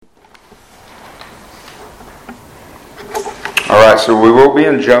Alright, so we will be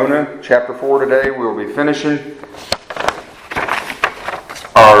in Jonah chapter 4 today. We will be finishing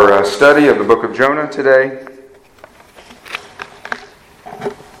our study of the book of Jonah today.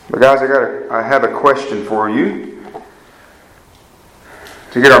 But guys, I have a question for you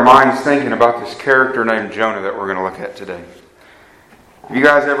to get our minds thinking about this character named Jonah that we're going to look at today. Have you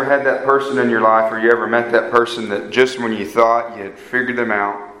guys ever had that person in your life, or you ever met that person that just when you thought you had figured them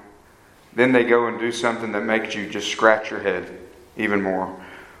out, then they go and do something that makes you just scratch your head even more?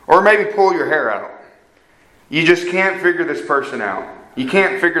 Or maybe pull your hair out. You just can't figure this person out. You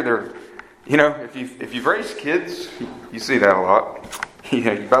can't figure their... if you've raised kids, you see that a lot.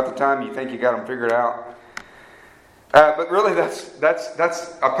 About the time you think you got them figured out. But really that's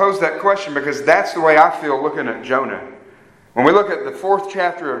I pose that question because that's the way I feel looking at Jonah. When we look at the 4th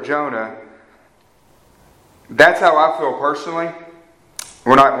chapter of Jonah, that's how I feel personally.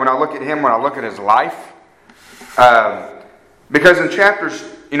 When I look at him, when I look at his life, because in chapters,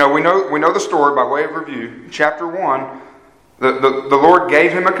 we know the story by way of review. Chapter 1, the Lord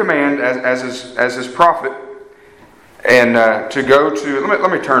gave him a command as his prophet, and to go to.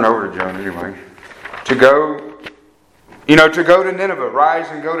 Let me turn over to Jonah anyway. To go to Nineveh, rise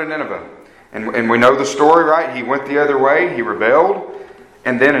and go to Nineveh, and we know the story, right? He went the other way, he rebelled,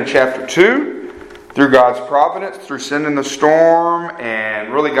 and then in chapter 2. Through God's providence, through sending the storm,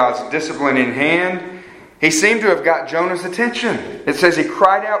 and really God's disciplining hand, he seemed to have got Jonah's attention. It says he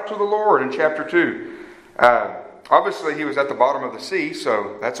cried out to the Lord in chapter 2. Obviously, he was at the bottom of the sea,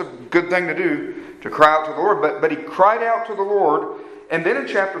 so that's a good thing to do, to cry out to the Lord. But he cried out to the Lord, and then in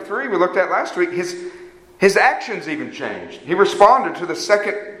chapter 3, we looked at last week, his actions even changed. He responded to the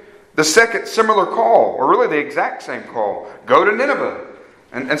second similar call, or really the exact same call. Go to Nineveh.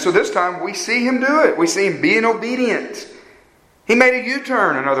 And so this time we see him do it. We see him being obedient. He made a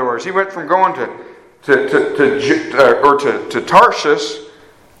U-turn, in other words. He went from going to Tarshish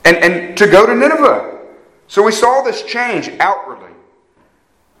and to go to Nineveh. So we saw this change outwardly.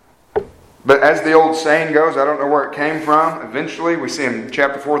 But as the old saying goes, I don't know where it came from. Eventually we see in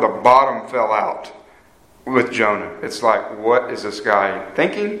chapter 4, the bottom fell out with Jonah. It's like, what is this guy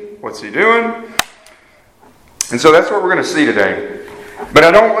thinking? What's he doing? And so that's what we're going to see today. But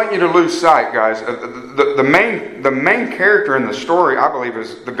I don't want you to lose sight, guys. The main character in the story, I believe,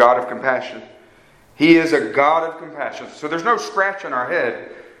 is the God of compassion. He is a God of compassion. So there's no scratch in our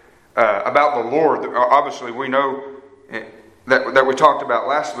head about the Lord. Obviously, we know that we talked about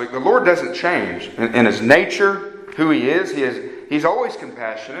last week. The Lord doesn't change in His nature, who He is. He's always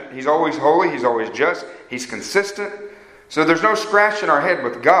compassionate. He's always holy. He's always just. He's consistent. So there's no scratch in our head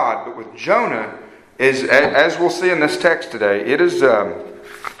with God. But with Jonah, as we'll see in this text today, it's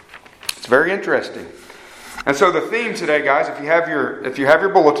very interesting. And so the theme today, guys, if you have your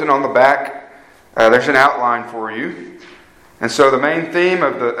bulletin on the back, there's an outline for you. And so the main theme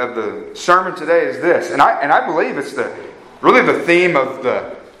of the sermon today is this, and I believe it's really the theme of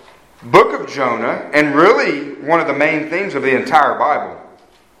the book of Jonah, and really one of the main themes of the entire Bible.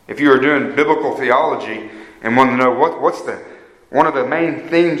 If you are doing biblical theology and want to know what's one of the main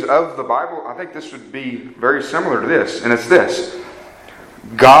themes of the Bible, I think this would be very similar to this. And it's this: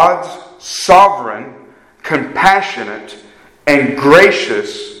 God's sovereign, compassionate, and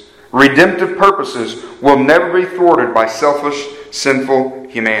gracious redemptive purposes will never be thwarted by selfish, sinful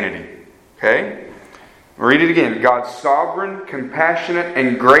humanity. Okay? Read it again. God's sovereign, compassionate,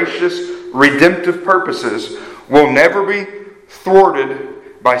 and gracious redemptive purposes will never be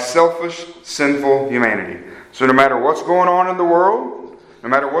thwarted by selfish, sinful humanity. So no matter what's going on in the world, no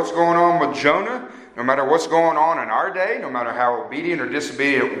matter what's going on with Jonah, no matter what's going on in our day, no matter how obedient or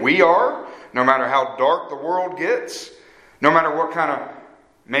disobedient we are, no matter how dark the world gets, no matter what kind of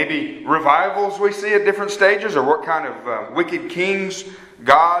maybe revivals we see at different stages, or what kind of wicked kings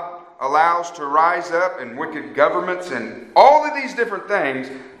God allows to rise up, and wicked governments, and all of these different things,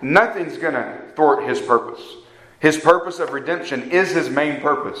 nothing's going to thwart His purpose. His purpose of redemption is His main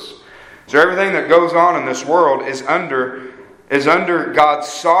purpose. So everything that goes on in this world is under God's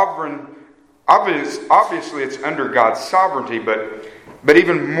sovereign. Obviously, it's under God's sovereignty, but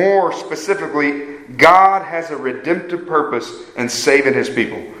even more specifically, God has a redemptive purpose in saving His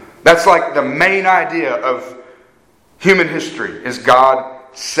people. That's like the main idea of human history, is God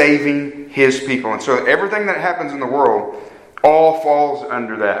saving His people. And so everything that happens in the world all falls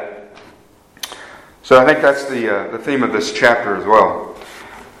under that. So I think that's the theme of this chapter as well.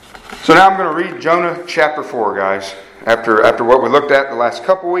 So now I'm going to read Jonah chapter 4, guys. After what we looked at the last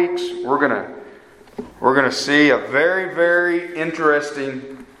couple weeks, we're going to see a very, very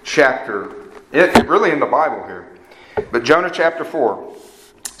interesting chapter. Really in the Bible here. But Jonah chapter 4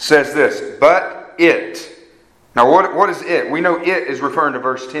 says this: But it, Now what is it? We know it is referring to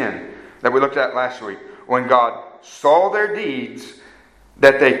verse 10 that we looked at last week. When God saw their deeds,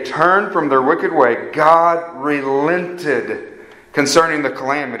 that they turned from their wicked way, God relented concerning the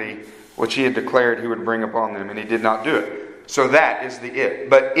calamity which He had declared He would bring upon them, and He did not do it. So that is the it.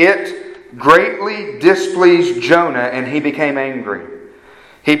 But it greatly displeased Jonah, and he became angry.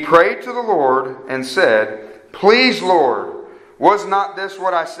 He prayed to the Lord and said, "Please, Lord, was not this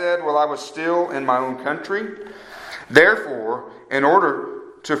what I said while I was still in my own country? Therefore, in order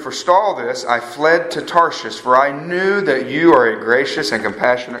to forestall this, I fled to Tarshish, for I knew that you are a gracious and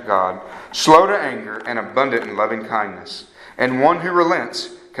compassionate God, slow to anger and abundant in loving kindness, and one who relents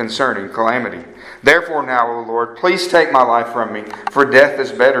concerning calamity. Therefore now, O Lord, please take my life from me, for death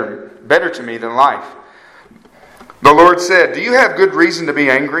is better to me than life." The Lord said, "Do you have good reason to be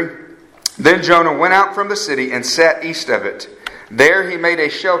angry?" Then Jonah went out from the city and sat east of it. There he made a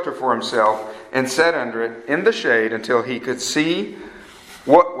shelter for himself and sat under it in the shade until he could see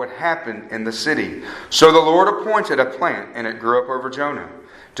what would happen in the city. So the Lord appointed a plant, and it grew up over Jonah,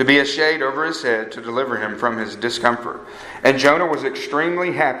 to be a shade over his head to deliver him from his discomfort. And Jonah was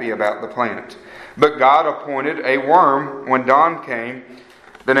extremely happy about the plant. But God appointed a worm when dawn came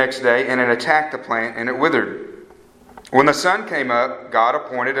the next day, and it attacked the plant, and it withered. When the sun came up, God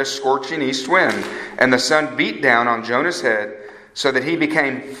appointed a scorching east wind, and the sun beat down on Jonah's head, so that he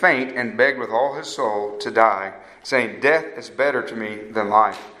became faint and begged with all his soul to die, saying, "Death is better to me than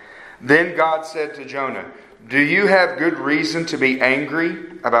life." Then God said to Jonah, "Do you have good reason to be angry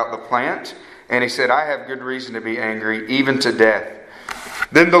about the plant?" And he said, "I have good reason to be angry, even to death."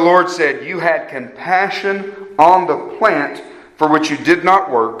 Then the Lord said, "You had compassion on the plant for which you did not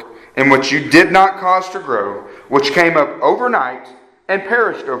work, and which you did not cause to grow, which came up overnight and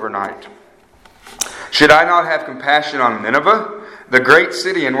perished overnight. Should I not have compassion on Nineveh, the great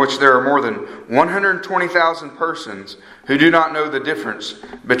city in which there are more than 120,000 persons who do not know the difference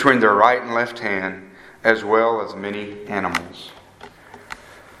between their right and left hand, as well as many animals?"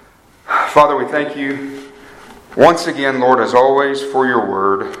 Father, we thank you once again, Lord, as always, for your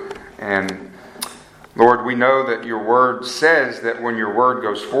word. And Lord, we know that your word says that when your word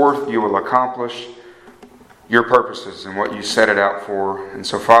goes forth, you will accomplish your purposes and what you set it out for. And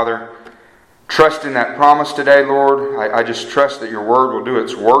so, Father, trust in that promise today, Lord. I just trust that your word will do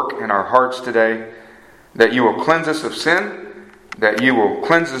its work in our hearts today, that you will cleanse us of sin, that you will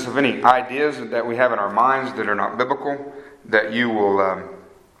cleanse us of any ideas that we have in our minds that are not biblical, that you will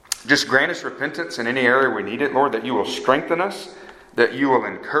just grant us repentance in any area we need it, Lord, that you will strengthen us, that you will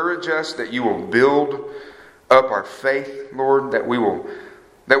encourage us, that you will build up our faith, Lord, that we will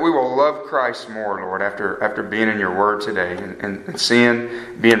love Christ more, Lord, after being in your word today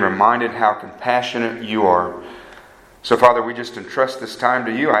and being reminded how compassionate you are. So, Father, we just entrust this time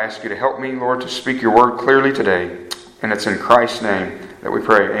to you. I ask you to help me, Lord, to speak your word clearly today. And it's in Christ's name that we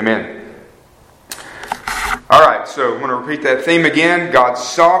pray. Amen. All right, so I'm going to repeat that theme again. God's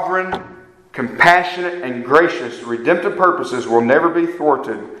sovereign, compassionate, and gracious redemptive purposes will never be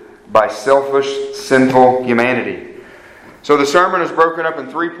thwarted by selfish, sinful humanity. So the sermon is broken up in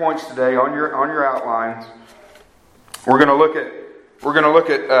 3 points today on your outlines. We're going to look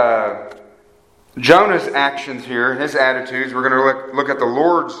at Jonah's actions here and his attitudes. We're going to look at the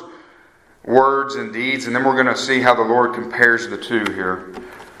Lord's words and deeds, and then we're going to see how the Lord compares the two here.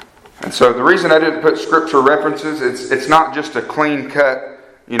 And so the reason I didn't put scripture references, it's not just a clean cut,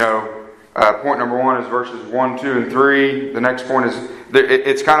 point number 1 is verses 1, 2, and 3. The next point is,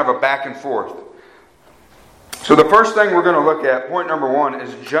 it's kind of a back and forth. So the first thing we're going to look at, point number 1,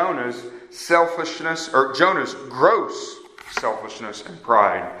 is Jonah's selfishness, or Jonah's gross selfishness and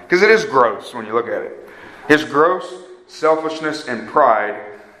pride. Because it is gross when you look at it. His gross selfishness and pride.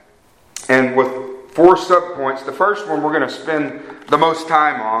 And with 4 subpoints, the first one we're going to spend the most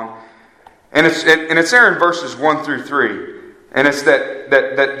time on. And it's there in verses 1 through 3. And it's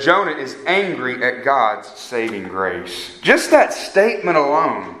that Jonah is angry at God's saving grace. Just that statement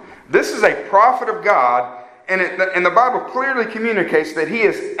alone. This is a prophet of God. And the Bible clearly communicates that he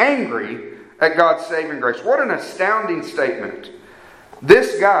is angry at God's saving grace. What an astounding statement.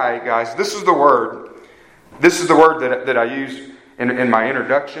 This guy, guys, this is the word. This is the word that I use in my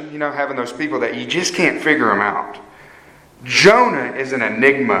introduction. Having those people that you just can't figure them out. Jonah is an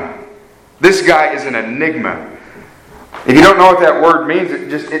enigma. This guy is an enigma. If you don't know what that word means, it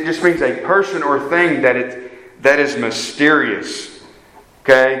just means a person or thing that is mysterious.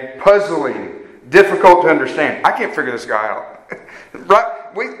 Okay? Puzzling. Difficult to understand. I can't figure this guy out.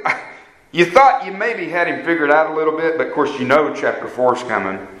 Right? You thought you maybe had him figured out a little bit, but of course chapter 4 is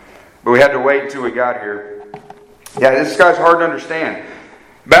coming. But we had to wait until we got here. Yeah, this guy's hard to understand.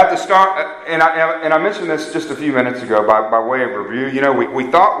 About the start, and I mentioned this just a few minutes ago by way of review. We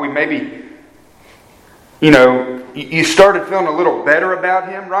thought we maybe, you started feeling a little better about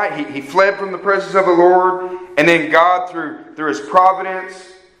him, right? He fled from the presence of the Lord, and then God, through His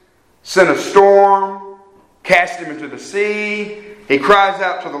providence, sent a storm, cast him into the sea. He cries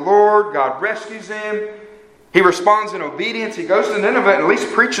out to the Lord. God rescues him. He responds in obedience. He goes to Nineveh and at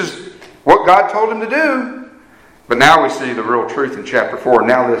least preaches what God told him to do. But now we see the real truth in chapter 4.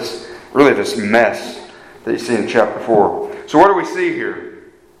 Now this mess that you see in chapter 4. So what do we see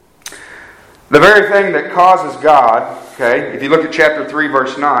here? The very thing that causes God, okay, if you look at chapter 3,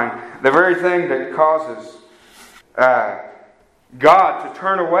 verse 9, the very thing that causes God to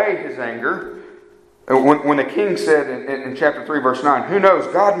turn away His anger, when the king said in chapter 3, verse 9, who knows,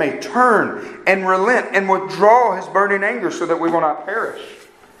 God may turn and relent and withdraw His burning anger so that we will not perish.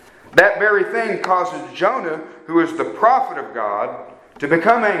 That very thing causes Jonah, who is the prophet of God, to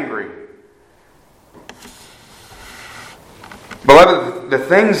become angry. Beloved, the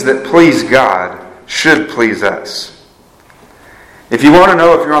things that please God should please us. If you want to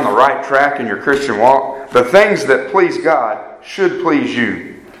know if you're on the right track in your Christian walk, the things that please God should please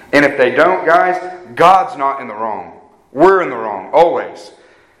you. And if they don't, guys, God's not in the wrong. We're in the wrong, always.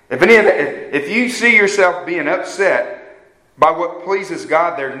 If you see yourself being upset by what pleases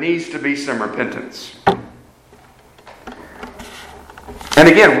God, there needs to be some repentance. And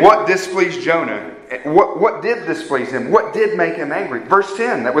again, what displeased Jonah? What did displease him? What did make him angry? Verse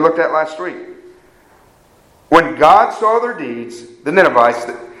 10 that we looked at last week. When God saw their deeds, the Ninevites,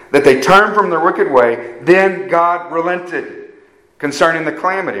 that they turned from their wicked way, then God relented concerning the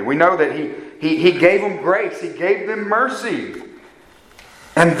calamity. We know that He gave them grace. He gave them mercy.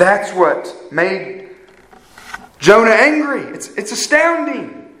 And that's what made Jonah angry. It's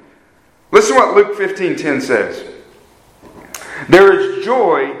astounding. Listen to what Luke 15:10 says. There is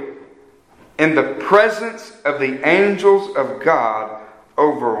joy in the presence of the angels of God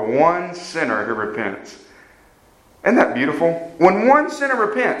over one sinner who repents. Isn't that beautiful? When one sinner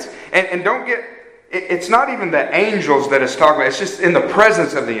repents, and don't get, it's not even the angels that it's talking about, it's just in the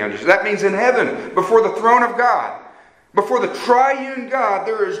presence of the angels. That means in heaven, before the throne of God. Before the triune God,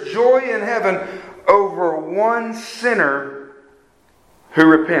 there is joy in heaven over one sinner who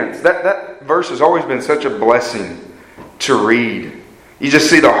repents. That verse has always been such a blessing to read. You just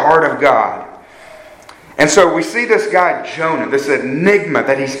see the heart of God. And so we see this guy Jonah, this enigma,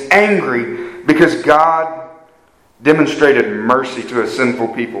 that he's angry because God demonstrated mercy to a sinful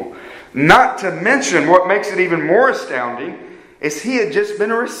people. Not to mention, what makes it even more astounding is he had just been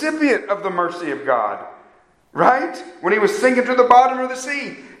a recipient of the mercy of God. Right? When he was sinking to the bottom of the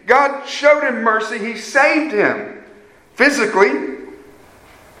sea, God showed him mercy. He saved him physically.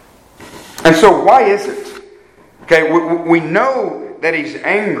 And so why is it? Okay, we know that he's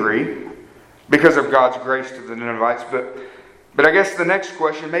angry because of God's grace to the Ninevites, but I guess the next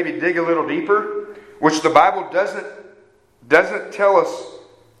question, maybe dig a little deeper, which the Bible doesn't tell us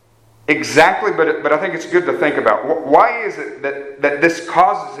exactly, but I think it's good to think about. Why is it that this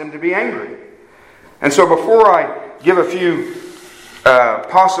causes him to be angry? And so before I give a few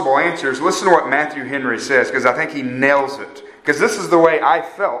possible answers, listen to what Matthew Henry says, because I think he nails it. Because this is the way I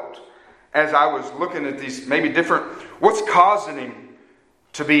felt as I was looking at these maybe different, what's causing him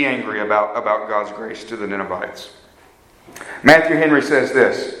to be angry about God's grace to the Ninevites. Matthew Henry says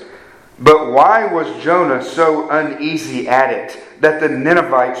this, but why was Jonah so uneasy at it that the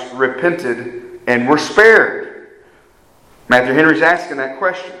Ninevites repented and were spared? Matthew Henry's asking that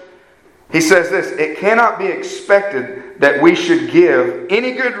question. He says this, it cannot be expected that we should give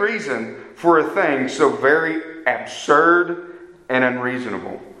any good reason for a thing so very absurd and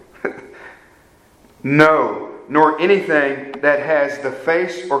unreasonable. No, nor anything that has the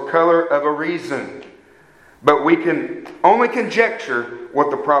face or color of a reason. But we can only conjecture what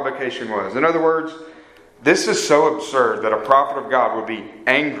the provocation was. In other words, this is so absurd that a prophet of God would be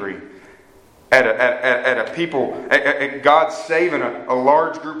angry at a people, at God saving a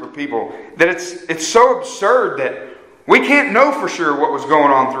large group of people, that it's so absurd that we can't know for sure what was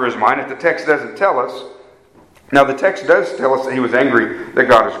going on through his mind if the text doesn't tell us. Now the text does tell us that he was angry that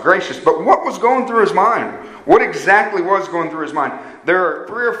God is gracious, but what was going through his mind? What exactly was going through his mind? There are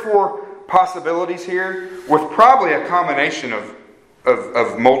 3 or 4 possibilities here with probably a combination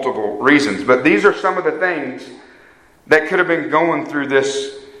of multiple reasons, but these are some of the things that could have been going through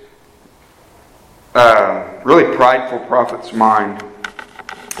this really prideful prophet's mind.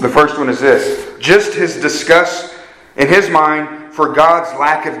 The first one is this, just his disgust in his mind for God's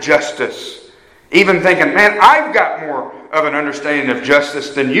lack of justice. Even thinking, man, I've got more of an understanding of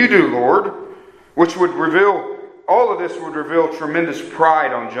justice than you do, Lord, which would reveal all of this would reveal tremendous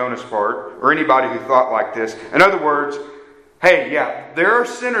pride on Jonah's part, or anybody who thought like this. In other words, hey, yeah, there are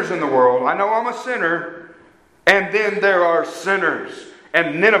sinners in the world. I know I'm a sinner. And then there are sinners.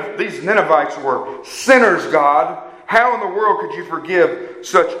 And these Ninevites were sinners, God. How in the world could you forgive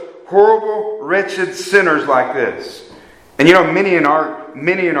such horrible, wretched sinners like this? And you know, many in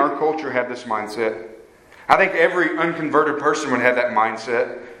our culture have this mindset. I think every unconverted person would have that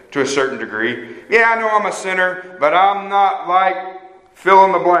mindset to a certain degree. Yeah, I know I'm a sinner, but I'm not like fill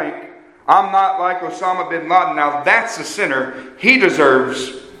in the blank. I'm not like Osama bin Laden. Now that's a sinner. He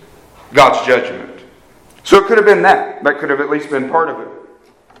deserves God's judgment. So it could have been that. That could have at least been part of it.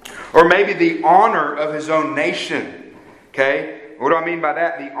 Or maybe the honor of his own nation. Okay? What do I mean by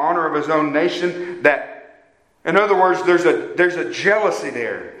that? The honor of his own nation. That, in other words, there's a jealousy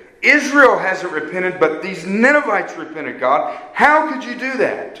there. Israel hasn't repented, but these Ninevites repented, God. How could you do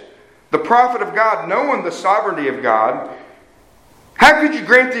that? The prophet of God, knowing the sovereignty of God, how could you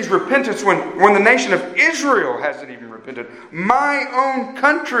grant these repentance when the nation of Israel hasn't even repented? My own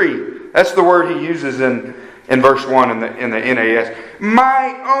country. That's the word he uses in verse 1 in the NAS.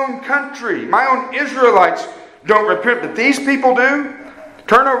 My own country, my own Israelites don't repent, but these people do.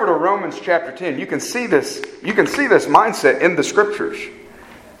 Turn over to Romans chapter 10. You can see this mindset in the Scriptures.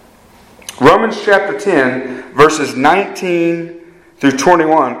 Romans chapter 10, verses 19 through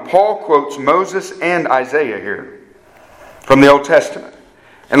 21. Paul quotes Moses and Isaiah here from the Old Testament.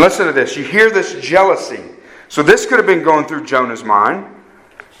 And listen to this. You hear this jealousy. So this could have been going through Jonah's mind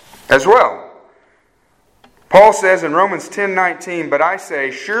as well. Paul says in Romans 10:19, "But I say,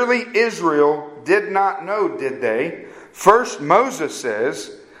 surely Israel did not know, did they? First Moses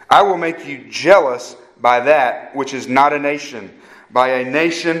says, I will make you jealous by that which is not a nation. By a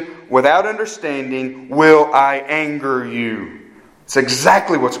nation without understanding will I anger you." It's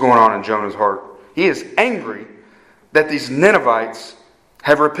exactly what's going on in Jonah's heart. He is angry that these Ninevites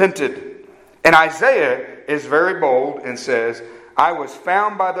have repented. And Isaiah is very bold and says, "I was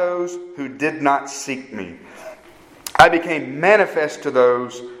found by those who did not seek me. I became manifest to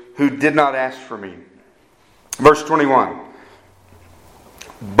those who did not ask for me." Verse 21.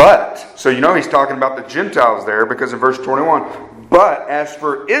 But, so you know he's talking about the Gentiles there, because in verse 21, "But as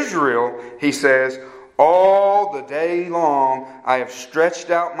for Israel," he says, "all the day long I have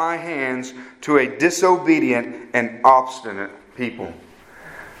stretched out my hands to a disobedient and obstinate people."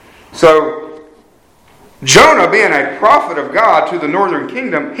 So, Jonah, being a prophet of God to the northern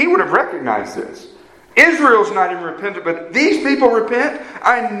kingdom, he would have recognized this. Israel's not even repentant, but these people repent.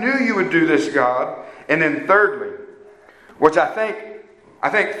 I knew you would do this, God. And then thirdly, which I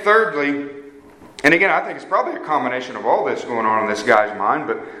think thirdly, and again, I think it's probably a combination of all this going on in this guy's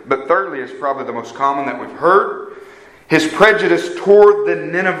mind, but thirdly is probably the most common that we've heard. His prejudice toward the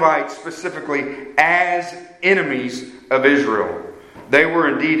Ninevites specifically as enemies of Israel. They were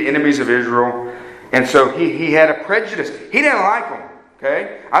indeed enemies of Israel. And so he had a prejudice. He didn't like them.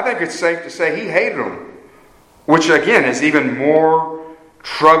 Okay? I think it's safe to say he hated them. Which again is even more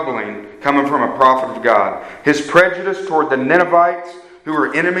troubling coming from a prophet of God. His prejudice toward the Ninevites, who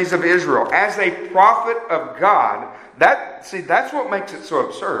were enemies of Israel, as a prophet of God, that's what makes it so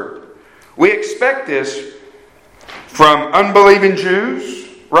absurd. We expect this from unbelieving Jews,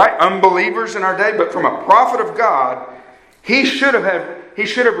 right? Unbelievers in our day, but from a prophet of God, he should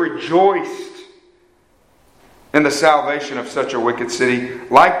have rejoiced in the salvation of such a wicked city,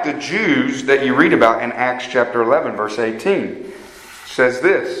 like the Jews that you read about in Acts chapter 11, verse 18. It says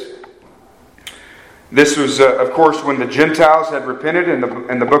this. This was, of course, when the Gentiles had repented in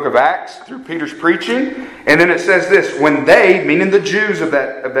the book of Acts through Peter's preaching. And then it says this, when they, meaning the Jews of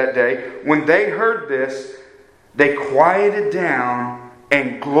that day, when they heard this, they quieted down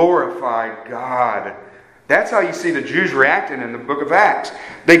and glorified God. That's how you see the Jews reacting in the book of Acts.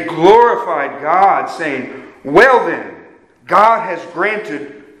 They glorified God, saying, "Well then, God has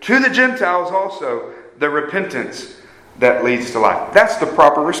granted to the Gentiles also the repentance that leads to life." That's the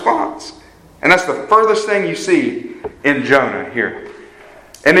proper response. And that's the furthest thing you see in Jonah here.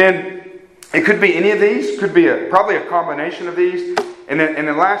 And then it could be any of these. Could be probably a combination of these. And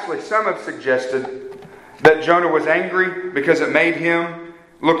then lastly, some have suggested that Jonah was angry because it made him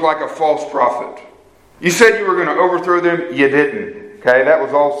look like a false prophet. You said you were going to overthrow them. You didn't. Okay, that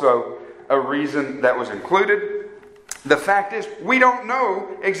was also a reason that was included. The fact is, we don't know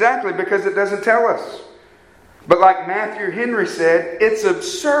exactly because it doesn't tell us. But like Matthew Henry said, it's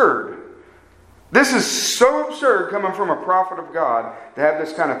absurd. This is so absurd coming from a prophet of God to have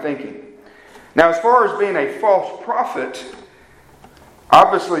this kind of thinking. Now, as far as being a false prophet,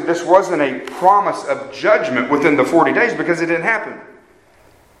 obviously this wasn't a promise of judgment within the 40 days because it didn't happen.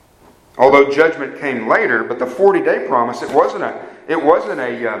 although judgment came later, but the 40-day promise, it wasn't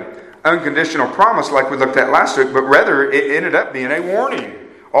a unconditional promise like we looked at last week, but rather it ended up being a warning,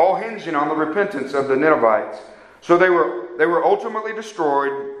 all hinging on the repentance of the Ninevites. So they were ultimately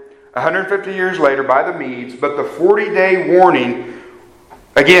destroyed 150 years later by the Medes, but the 40-day warning,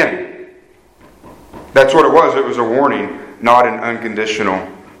 again, that's what it was. It was a warning, not an unconditional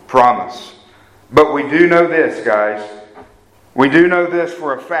promise. But we do know this, guys. We do know this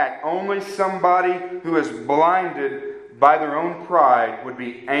for a fact. Only somebody who is blinded by their own pride would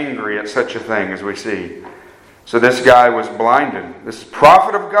be angry at such a thing as we see. So this guy was blinded. This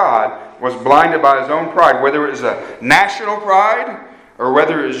prophet of God was blinded by his own pride, whether it was a national pride or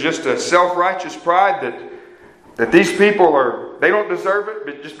whether it was just a self-righteous pride that these people they don't deserve it,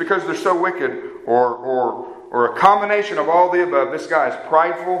 but just because they're so wicked, or a combination of all the above. This guy is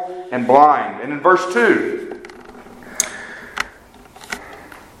prideful and blind. And in verse 2,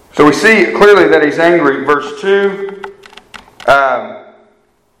 so we see clearly that he's angry. Verse 2,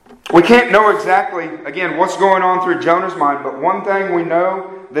 we can't know exactly, again, what's going on through Jonah's mind, but one thing we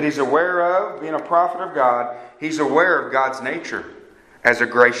know that he's aware of, being a prophet of God, he's aware of God's nature as a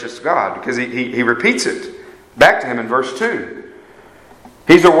gracious God, because he repeats it back to him in verse 2.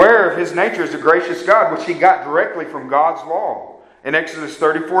 He's aware of his nature as a gracious God, which he got directly from God's law in Exodus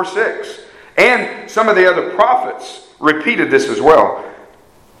 34:6. And some of the other prophets repeated this as well.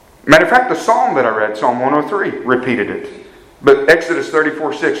 Matter of fact, the psalm that I read, Psalm 103, repeated it. But Exodus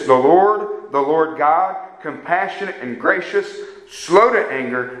 34:6, the Lord God, compassionate and gracious, slow to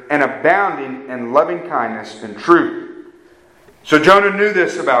anger, and abounding in loving kindness and truth. So Jonah knew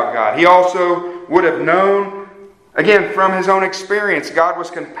this about God. He also would have known, again, from his own experience, God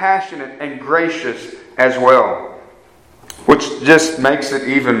was compassionate and gracious as well. Which just makes it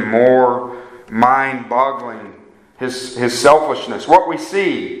even more mind-boggling, his selfishness. What we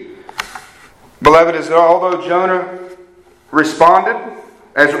see, beloved, is that although Jonah responded,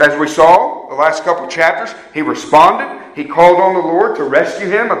 as we saw the last couple chapters, he responded. He called on the Lord to rescue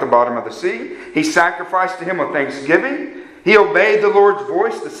him at the bottom of the sea. He sacrificed to him with thanksgiving. He obeyed the Lord's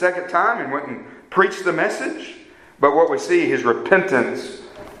voice the second time and went and preached the message. But what we see, his repentance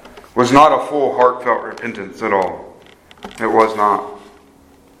was not a full heartfelt repentance at all. It was not.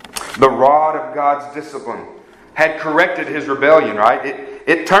 The rod of God's discipline had corrected his rebellion, right?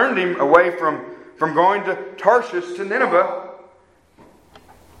 It turned him away from going to Tarshish to Nineveh.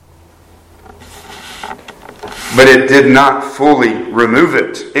 But it did not fully remove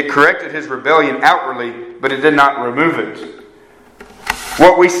it. It corrected his rebellion outwardly, but it did not remove it.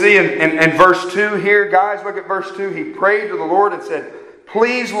 What we see in verse 2 here, guys, look at verse 2. He prayed to the Lord and said,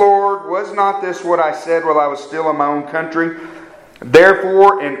 "Please, Lord, was not this what I said while I was still in my own country?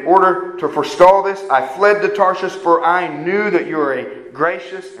 Therefore, in order to forestall this, I fled to Tarshish, for I knew that you are a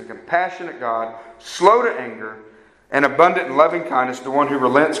gracious and compassionate God, slow to anger, and abundant in loving kindness, the one who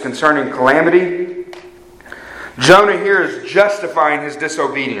relents concerning calamity." Jonah here is justifying his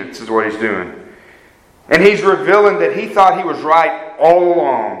disobedience, is what he's doing. And he's revealing that he thought he was right all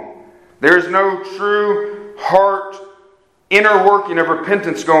along. There is no true heart, inner working of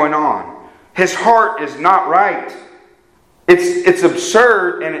repentance going on. His heart is not right. It's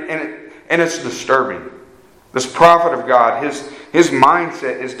absurd and it's disturbing. This prophet of God, his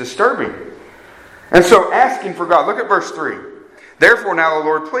mindset is disturbing. And so asking for God, look at verse 3. "Therefore now, O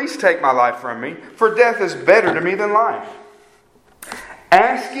Lord, please take my life from me, for death is better to me than life."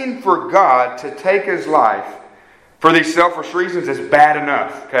 Asking for God to take his life for these selfish reasons is bad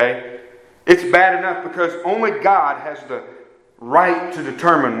enough, okay? It's bad enough because only God has the right to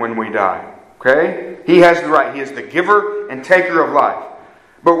determine when we die, okay? He has the right. He is the giver and taker of life.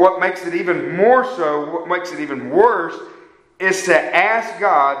 But what makes it even more so, what makes it even worse, is to ask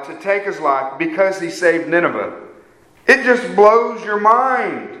God to take his life because he saved Nineveh. It just blows your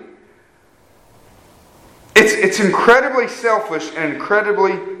mind. It's incredibly selfish and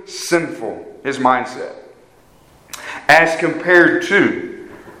incredibly sinful, his mindset. As compared to,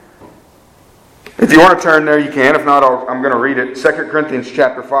 if you want to turn there, you can. If not, I'm going to read it. 2 Corinthians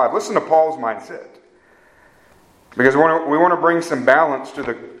chapter 5. Listen to Paul's mindset. Because we want to bring some balance to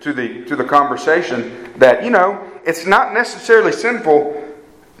the conversation that, it's not necessarily sinful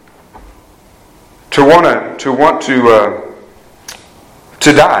to want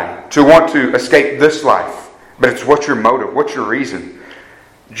to die, to want to escape this life. But it's what's your motive, what's your reason.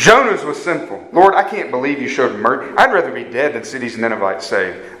 Jonah's was sinful. Lord, I can't believe you showed mercy. I'd rather be dead than see these Ninevites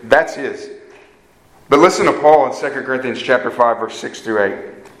saved. That's his. But listen to Paul in 2 Corinthians chapter 5, verse 6 through 8.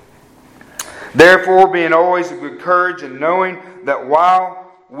 "Therefore, being always of good courage, and knowing that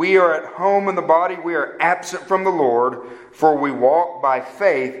while we are at home in the body, we are absent from the Lord, for we walk by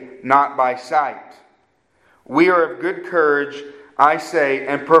faith, not by sight. We are of good courage, I say,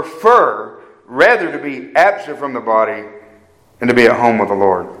 and prefer rather to be absent from the body and to be at home with the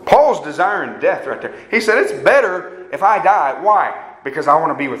Lord. Paul's desiring death right there. He said, it's better if I die. Why? Because I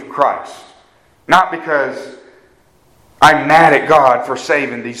want to be with Christ. Not because I'm mad at God for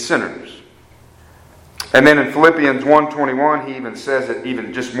saving these sinners. And then in Philippians 1:21, he even says it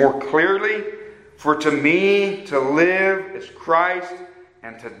even just more clearly. For to me to live is Christ,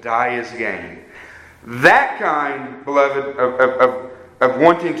 and to die is gain. That kind, beloved, of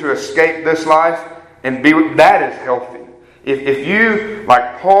wanting to escape this life and be with, that is healthy. If you,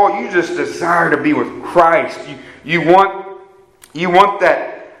 like Paul, you just desire to be with Christ. You want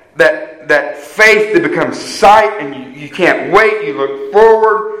that faith to become sight, and you can't wait. You look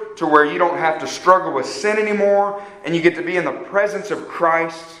forward to where you don't have to struggle with sin anymore, and you get to be in the presence of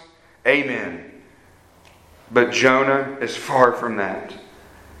Christ. Amen. But Jonah is far from that.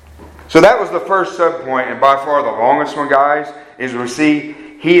 So that was the first subpoint, and by far the longest one, guys, is we see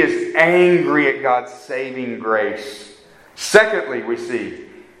he is angry at God's saving grace. Secondly, we see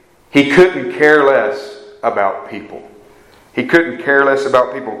he couldn't care less about people. He couldn't care less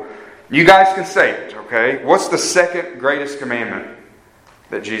about people. You guys can say it, okay? What's the second greatest commandment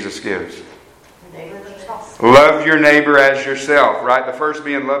that Jesus gives? Love your neighbor as yourself, right? The first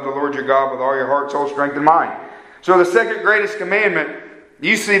being love the Lord your God with all your heart, soul, strength, and mind. So the second greatest commandment,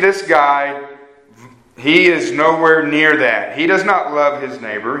 you see this guy, he is nowhere near that. He does not love his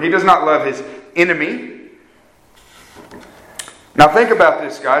neighbor. He does not love his enemy. Now think about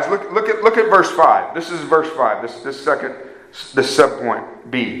this, guys. Look at verse 5. This is verse 5. This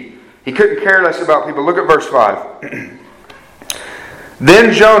subpoint B. He couldn't care less about people. Look at verse 5.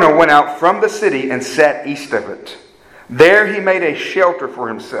 Then Jonah went out from the city and sat east of it. There he made a shelter for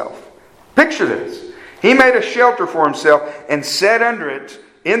himself. Picture this. He made a shelter for himself and sat under it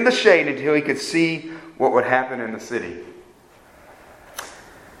in the shade until he could see what would happen in the city.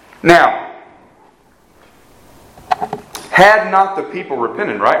 Now, had not the people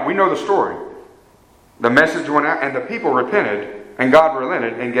repented, right? We know the story. The message went out and the people repented, and God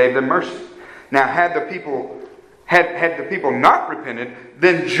relented and gave them mercy. Now, had the people not repented,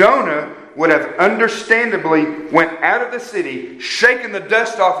 then Jonah would have understandably went out of the city, shaking the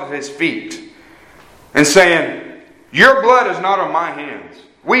dust off of his feet, and saying, your blood is not on my hands.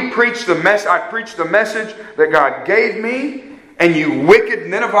 I preached the message that God gave me, and you wicked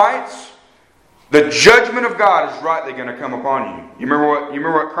Ninevites, the judgment of God is rightly going to come upon you. You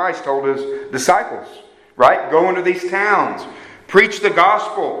remember what Christ told his disciples, right? Go into these towns, preach the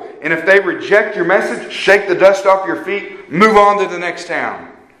gospel, and if they reject your message, shake the dust off your feet, move on to the next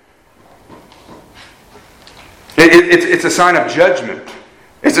town. It's a sign of judgment.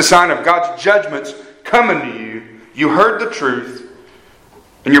 It's a sign of God's judgments coming to you. You heard the truth,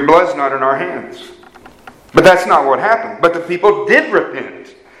 and your blood's not in our hands. But that's not what happened. But the people did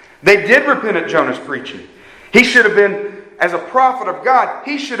repent. They did repent at Jonah's preaching. He should have been, as a prophet of God,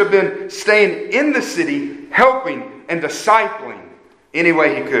 he should have been staying in the city, helping and discipling any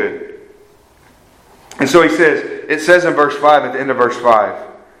way he could. And so it says in verse 5, at the end of verse 5,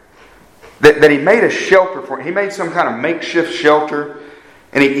 that he made a shelter for him. He made some kind of makeshift shelter.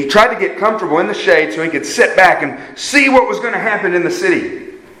 And he tried to get comfortable in the shade so he could sit back and see what was going to happen in the city.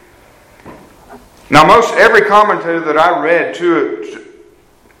 Now, most every commentator that I read to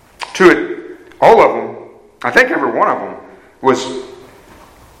it, all of them, I think every one of them, was,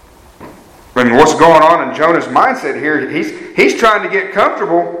 what's going on in Jonah's mindset here? He's trying to get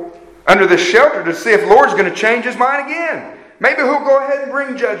comfortable under this shelter to see if the Lord's going to change his mind again. Maybe he'll go ahead and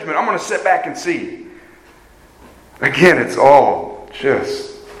bring judgment. I'm going to sit back and see. Again, it's all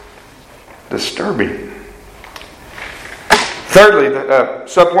just disturbing. Thirdly,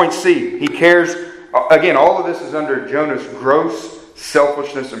 subpoint C, he cares. Again, all of this is under Jonah's gross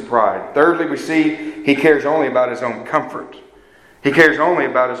selfishness and pride. Thirdly, we see he cares only about his own comfort. He cares only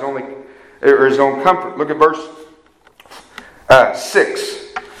about his own comfort. Look at verse 6.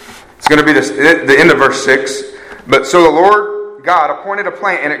 It's going to be the end of verse 6. But so the Lord God appointed a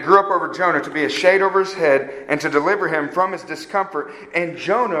plant, and it grew up over Jonah to be a shade over his head and to deliver him from his discomfort. And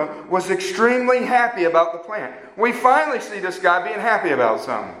Jonah was extremely happy about the plant. We finally see this guy being happy about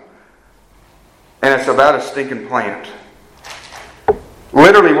something. And it's about a stinking plant.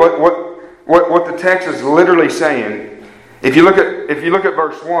 Literally, what the text is literally saying, if you look at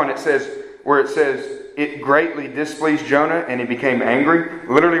verse 1, it says it greatly displeased Jonah and he became angry.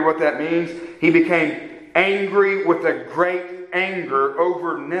 Literally what that means, he became angry with a great anger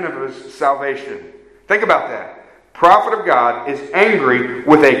over Nineveh's salvation. Think about that. prophet of God, is angry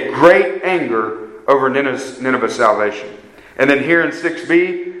with a great anger over Nineveh's salvation. And then here in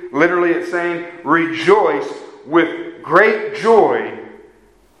 6b, literally it's saying, rejoice with great joy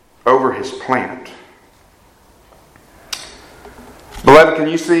over his plant. Beloved, can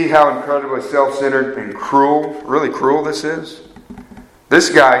you see how incredibly self-centered and cruel, really cruel this is? This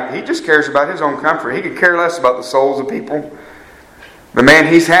guy, he just cares about his own comfort. He could care less about the souls of people. But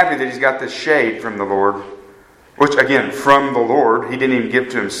man, he's happy that he's got this shade from the Lord. Which, again, from the Lord. He didn't even give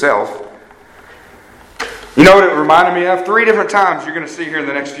to himself. You know what it reminded me of? 3 different times you're going to see here in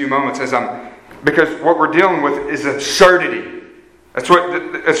the next few moments because what we're dealing with is absurdity. That's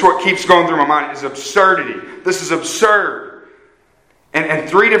what keeps going through my mind, is absurdity. This is absurd. And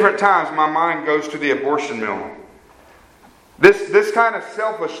 3 different times my mind goes to the abortion mill. This kind of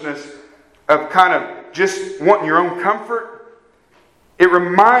selfishness of kind of just wanting your own comfort, it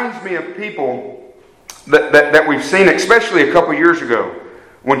reminds me of people that we've seen, especially a couple years ago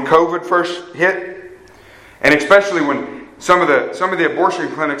when COVID first hit, and especially when some of the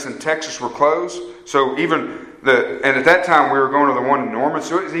abortion clinics in Texas were closed. So and at that time we were going to the one in Norman,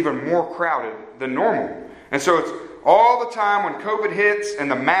 so it was even more crowded than normal. And so it's all the time when COVID hits and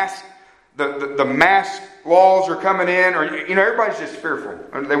the mask laws are coming in, or everybody's just fearful.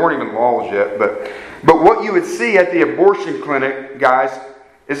 They weren't even laws yet, but what you would see at the abortion clinic, guys,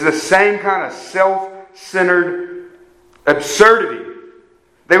 is the same kind of self-centered absurdity.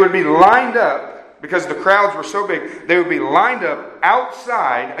 They would be lined up, because the crowds were so big, they would be lined up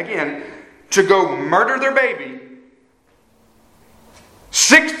outside, again, to go murder their baby,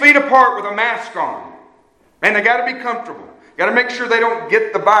 6 feet apart with a mask on. And they got to be comfortable. Got to make sure they don't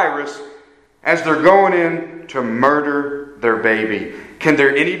get the virus as they're going in to murder their baby. Can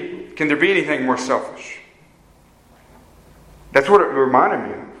there be anything more selfish? That's what it reminded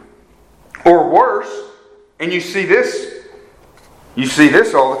me of. Or worse, and you see this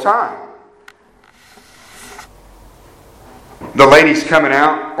all the time. The ladies coming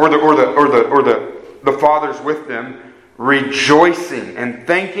out, or the fathers with them, rejoicing and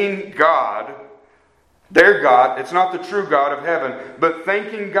thanking God, their God. It's not the true God of heaven, but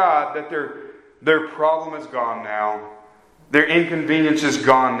thanking God that their problem is gone now. Their inconvenience is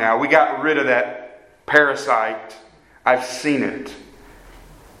gone now. We got rid of that parasite. I've seen it.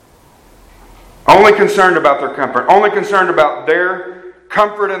 Only concerned about their comfort. Only concerned about their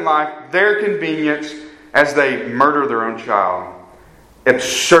comfort in life, their convenience, as they murder their own child.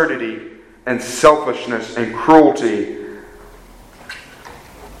 Absurdity and selfishness and cruelty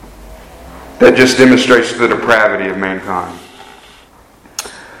that just demonstrates the depravity of mankind.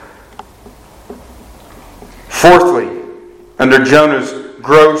 Fourthly, under Jonah's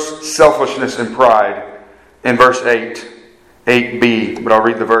gross selfishness and pride, in verse 8b, but I'll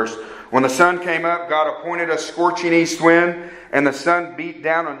read the verse. When the sun came up, God appointed a scorching east wind, and the sun beat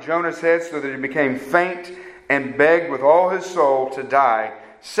down on Jonah's head so that he became faint and begged with all his soul to die,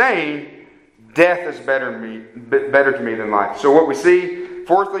 saying, death is better to me than life. So what we see,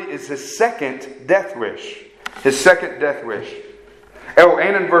 fourthly, is his second death wish. His second death wish. Oh,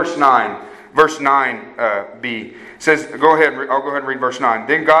 and in verse 9b, says, I'll go ahead and read verse 9.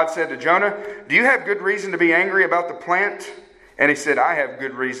 Then God said to Jonah, do you have good reason to be angry about the plant? And he said, I have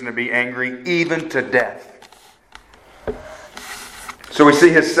good reason to be angry, even to death. So we see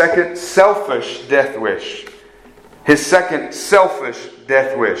his second selfish death wish. His second selfish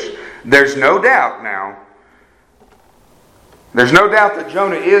death wish. There's no doubt now. There's no doubt that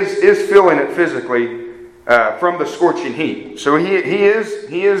Jonah is feeling it physically from the scorching heat. So he is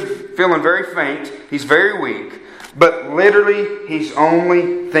feeling very faint. He's very weak. But literally, he's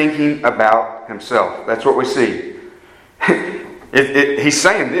only thinking about himself. That's what we see. He's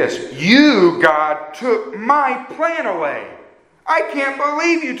saying this. You, God, took my plan away. I can't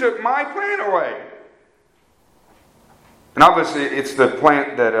believe you took my plan away. And obviously, it's the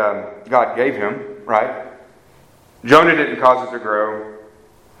plant that God gave him, right? Jonah didn't cause it to grow.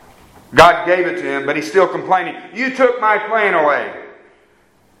 God gave it to him, but he's still complaining. You took my plan away.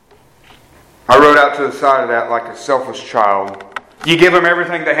 I wrote out to the side of that like a selfish child. You give them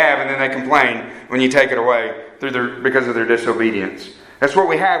everything they have, and then they complain when you take it away because of their disobedience. That's what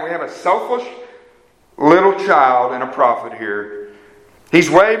we have. We have a selfish little child and a prophet here. He's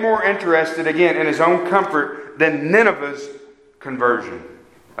way more interested, again, in his own comfort than Nineveh's conversion.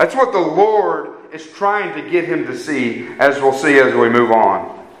 That's what the Lord is trying to get him to see, as we'll see as we move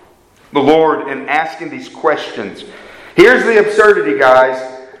on. The Lord, in asking these questions. Here's the absurdity,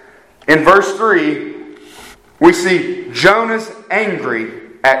 guys. In verse 3, we see Jonah's angry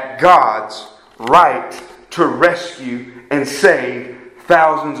at God's right to rescue and save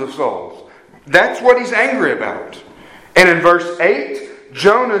thousands of souls. That's what he's angry about. And in verse 8,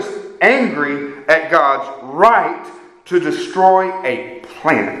 Jonah's angry at God's right to destroy a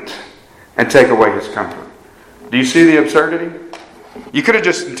planet and take away his comfort. Do you see the absurdity? You could have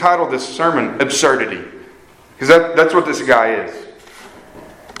just entitled this sermon Absurdity, because that's what this guy is.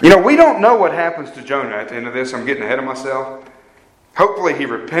 You know, we don't know what happens to Jonah at the end of this. I'm getting ahead of myself. Hopefully he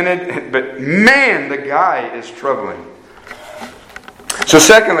repented, but man, the guy is troubling. So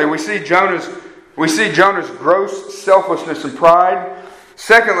secondly, we see Jonah's gross selfishness and pride.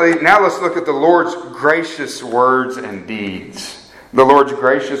 Secondly, now let's look at the Lord's gracious words and deeds. The Lord's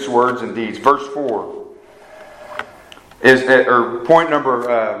gracious words and deeds. Verse 4 is, or subpoint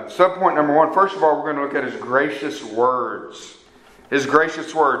number 1. First of all, we're going to look at his gracious words. His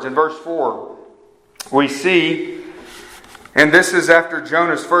gracious words. In verse 4, we see, and this is after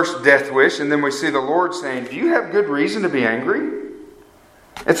Jonah's first death wish, and then we see the Lord saying, do you have good reason to be angry?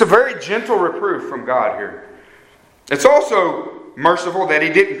 It's a very gentle reproof from God here. It's also merciful that he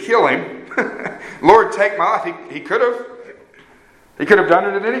didn't kill him. Lord, take my life. He could have. He could have done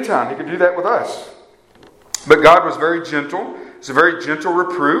it at any time. He could do that with us. But God was very gentle. It's a very gentle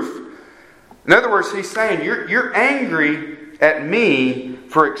reproof. In other words, he's saying, you're angry at me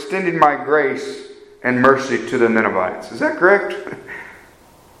for extending my grace and mercy to the Ninevites. Is that correct?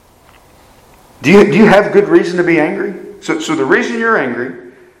 Do you have good reason to be angry? So the reason you're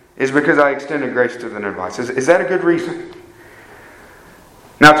angry is because I extended grace to the Ninevites. Is that a good reason?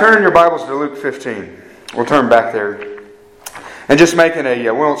 Now turn in your Bibles to Luke 15. We'll turn back there. And just making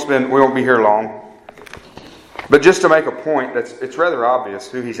we won't be here long. But just to make a point, it's rather obvious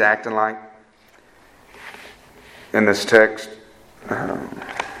who he's acting like in this text.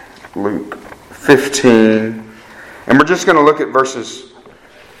 Luke 15. And we're just going to look at verses.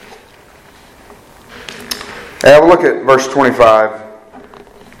 We'll look at verse 25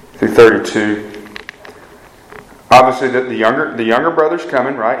 through 32. Obviously, the younger brother's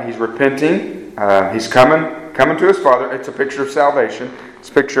coming, right? He's repenting. He's coming to his father. It's a picture of salvation. It's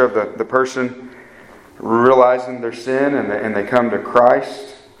a picture of the person realizing their sin and they come to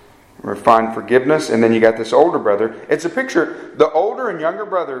Christ, find forgiveness, and then you got this older brother. It's a picture, the older and younger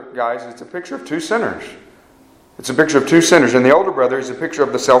brother, guys, it's a picture of two sinners. It's a picture of two sinners, and the older brother is a picture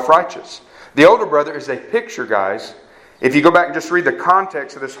of the self-righteous. The older brother is a picture, guys. If you go back and just read the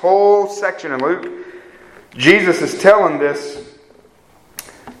context of this whole section in Luke, Jesus is telling this.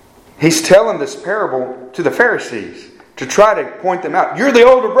 He's telling this parable to the Pharisees to try to point them out. You're the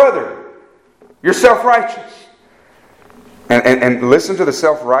older brother. You're self-righteous. And listen to the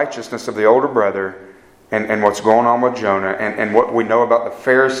self-righteousness of the older brother and what's going on with Jonah and what we know about the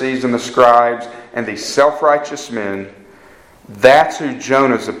Pharisees and the scribes and these self-righteous men. That's who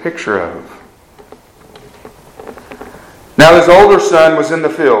Jonah's a picture of. Now his older son was in the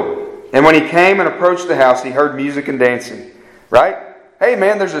field, and when he came and approached the house, he heard music and dancing. Right? Hey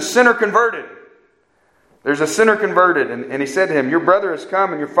man, there's a sinner converted. There's a sinner converted. And he said to him, your brother has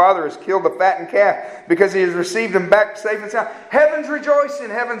come and your father has killed the fattened calf because he has received him back safe and sound. Heaven's rejoicing.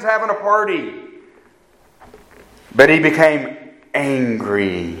 Heaven's having a party. But he became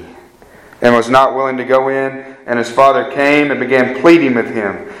angry and was not willing to go in. And his father came and began pleading with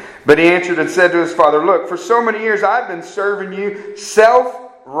him. But he answered and said to his father, look, for so many years I've been serving you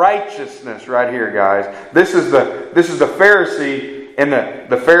self-righteousness right here, guys. This is the Pharisee. And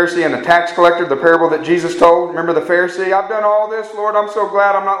the Pharisee and the tax collector, the parable that Jesus told. Remember the Pharisee? I've done all this, Lord. I'm so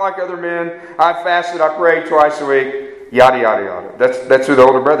glad I'm not like other men. I've fasted. I prayed twice a week. Yada, yada, yada. That's who the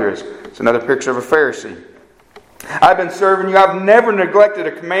older brother is. It's another picture of a Pharisee. I've been serving you. I've never neglected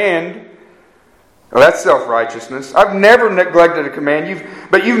a command. Well, that's self-righteousness. I've never neglected a command.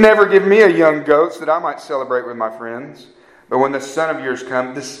 But you've never given me a young goat so that I might celebrate with my friends. But when this son of yours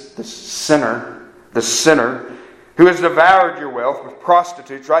comes, this sinner, who has devoured your wealth with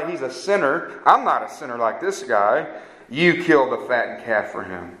prostitutes, right? He's a sinner. I'm not a sinner like this guy. You killed the fattened calf for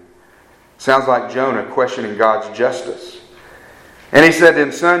him. Sounds like Jonah questioning God's justice. And he said to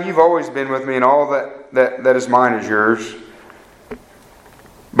him, son, you've always been with me, and all that is mine is yours.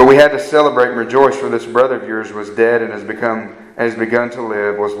 But we had to celebrate and rejoice, for this brother of yours was dead and has begun to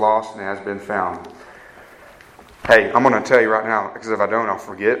live, was lost and has been found. Hey, I'm going to tell you right now, because if I don't, I'll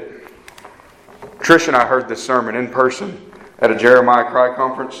forget. Trish and I heard this sermon in person at a Jeremiah Cry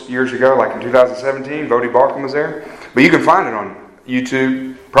conference years ago, like in 2017. Vodi Bakum was there. But you can find it on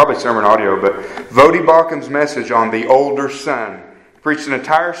YouTube, probably sermon audio. But Vodi Bakum's message on the older son. He preached an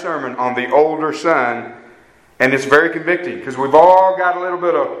entire sermon on the older son. And it's very convicting because we've all got a little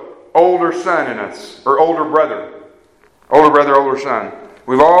bit of older son in us. Or older brother. Older brother, older son.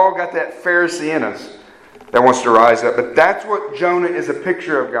 We've all got that Pharisee in us that wants to rise up. But that's what Jonah is a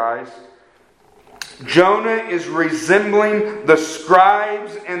picture of, guys. Jonah is resembling the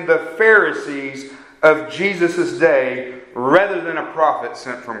scribes and the Pharisees of Jesus' day rather than a prophet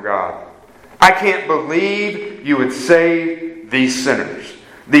sent from God. I can't believe you would save these sinners,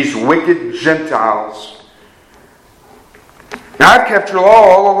 these wicked Gentiles. Now, I've kept your law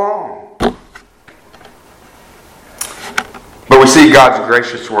all along. But we see God's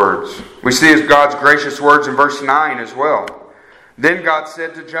gracious words. We see God's gracious words in verse 9 as well. Then God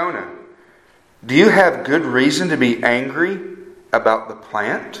said to Jonah, "Do you have good reason to be angry about the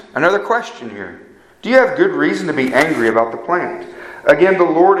plant?" Another question here. Do you have good reason to be angry about the plant? Again, the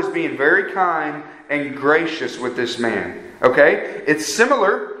Lord is being very kind and gracious with this man. Okay? It's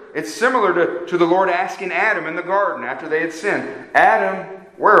similar to the Lord asking Adam in the garden after they had sinned, "Adam,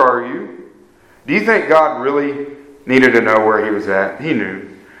 where are you?" Do you think God really needed to know where he was at? He knew.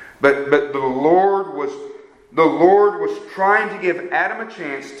 But the Lord was trying to give Adam a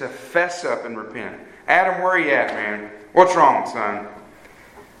chance to fess up and repent. "Adam, where are you at, man? What's wrong, son?"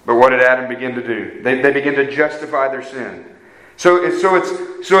 But what did Adam begin to do? They begin to justify their sin. So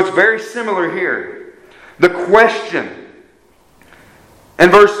it's very similar here. The question in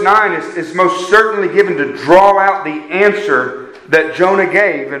verse 9 is most certainly given to draw out the answer that Jonah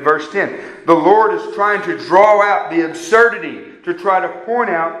gave in verse 10. The Lord is trying to draw out the absurdity, to try to point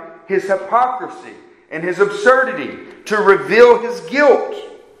out his hypocrisy and his absurdity, to reveal his guilt.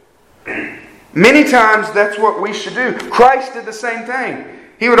 Many times that's what we should do. Christ did the same thing.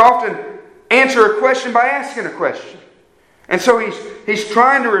 He would often answer a question by asking a question. And so he's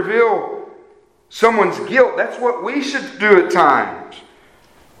trying to reveal someone's guilt. That's what we should do at times.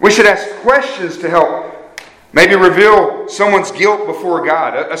 We should ask questions to help maybe reveal someone's guilt before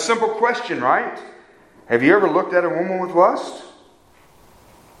God. A simple question, right? Have you ever looked at a woman with lust?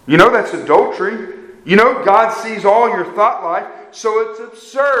 You know that's adultery. You know God sees all your thought life, so it's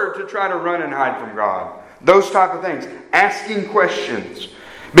absurd to try to run and hide from God. Those type of things. Asking questions.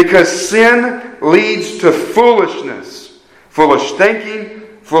 Because sin leads to foolishness. Foolish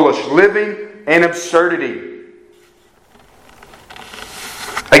thinking, foolish living, and absurdity.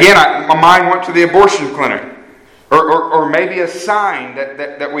 Again, my mind went to the abortion clinic. Or maybe a sign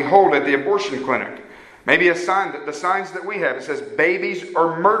that we hold at the abortion clinic. Maybe a sign, that the signs that we have. It says, "Babies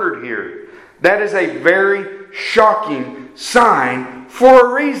are murdered here." That is a very shocking sign for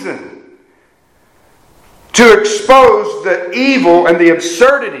a reason. To expose the evil and the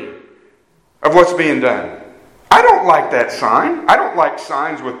absurdity of what's being done. I don't like that sign. I don't like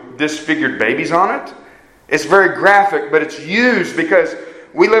signs with disfigured babies on it. It's very graphic, but it's used because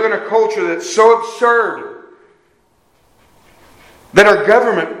we live in a culture that's so absurd that our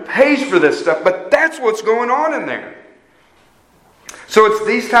government pays for this stuff, but that's what's going on in there. So it's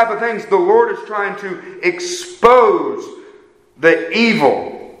these type of things. The Lord is trying to expose the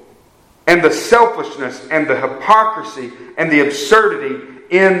evil and the selfishness and the hypocrisy and the absurdity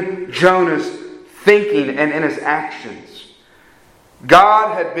in Jonah's thinking and in his actions.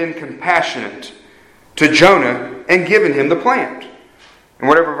 God had been compassionate to Jonah and given him the plant. And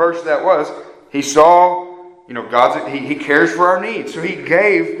whatever verse that was, he saw, he cares for our needs. So he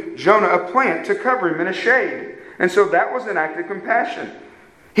gave Jonah a plant to cover him in a shade. And so that was an act of compassion.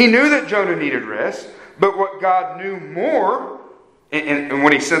 He knew that Jonah needed rest, but what God knew more, and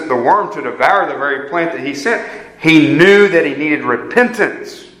when he sent the worm to devour the very plant that he sent, he knew that he needed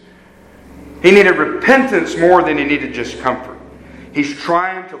repentance. He needed repentance more than he needed just comfort. He's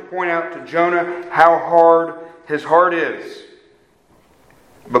trying to point out to Jonah how hard his heart is.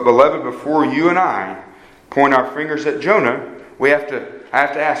 But beloved, before you and I point our fingers at Jonah, I have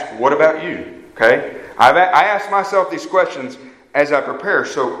to ask, what about you? Okay? I ask myself these questions as I prepare.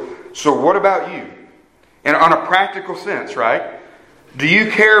 So what about you? And on a practical sense, right? Do you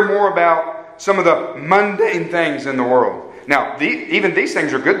care more about some of the mundane things in the world? Now, even these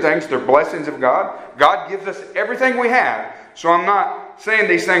things are good things. They're blessings of God. God gives us everything we have. So I'm not saying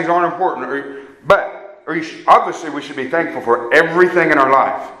these things aren't important. Obviously we should be thankful for everything in our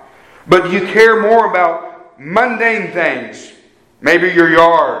life. But do you care more about mundane things? Maybe your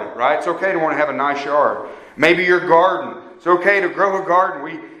yard, right? It's okay to want to have a nice yard. Maybe your garden. It's okay to grow a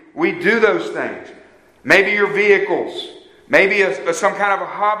garden. We do those things. Maybe your vehicles. Maybe some kind of a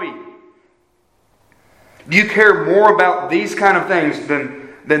hobby. Do you care more about these kind of things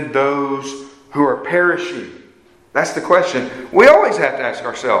than those who are perishing? That's the question we always have to ask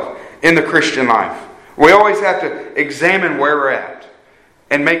ourselves in the Christian life. We always have to examine where we're at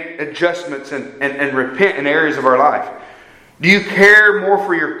and make adjustments and repent in areas of our life. Do you care more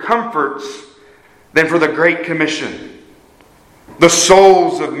for your comforts than for the Great Commission? The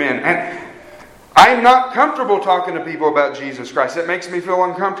souls of men. And I'm not comfortable talking to people about Jesus Christ. It makes me feel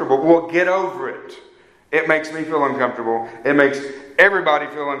uncomfortable. Well, get over it. It makes me feel uncomfortable. It makes everybody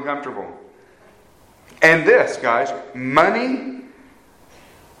feel uncomfortable. And this, guys, money,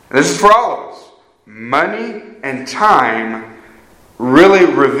 this is for all of us. Money and time really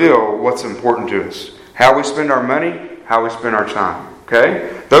reveal what's important to us. How we spend our money, how we spend our time.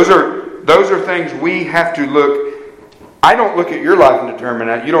 Okay? Those are things we have to look. I don't look at your life and determine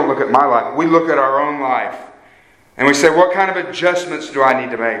that. You don't look at my life. We look at our own life. And we say, what kind of adjustments do I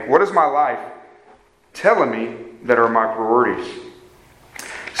need to make? What is my life telling me that are my priorities?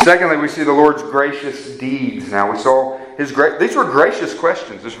 Secondly, we see the Lord's gracious deeds. Now, we saw His great. These were gracious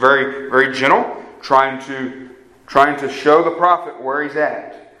questions. It's very, very gentle, trying to show the prophet where he's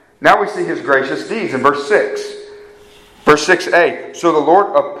at. Now we see His gracious deeds in verse 6. Verse 6a. So the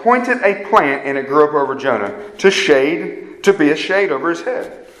Lord appointed a plant, and it grew up over Jonah to be a shade over his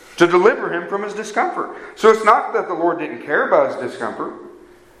head, to deliver him from his discomfort. So it's not that the Lord didn't care about his discomfort.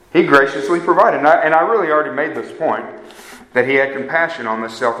 He graciously provided. And I really already made this point, that He had compassion on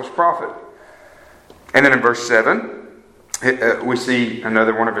this selfish prophet. And then in verse 7, we see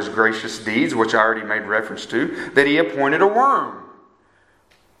another one of His gracious deeds, which I already made reference to, that He appointed a worm.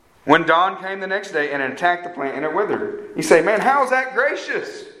 When dawn came the next day and attacked the plant and it withered. You say, man, how is that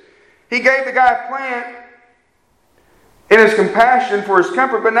gracious? He gave the guy a plant in His compassion for his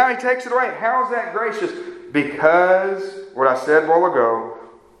comfort, but now He takes it away. How is that gracious? Because, what I said a while ago,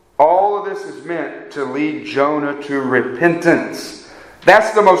 all of this is meant to lead Jonah to repentance.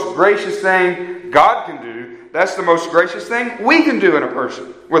 That's the most gracious thing God can do. That's the most gracious thing we can do with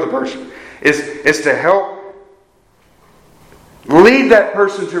a person, is to help lead that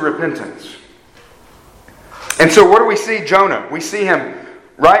person to repentance. And so what do we see Jonah? We see him,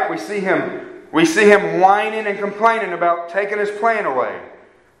 right? We see him whining and complaining about taking his plan away.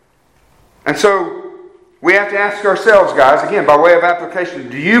 And so we have to ask ourselves, guys, again, by way of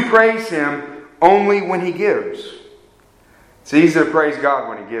application, do you praise Him only when He gives? It's easy to praise God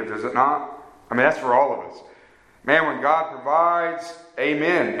when He gives, is it not? I mean, that's for all of us. Man, when God provides,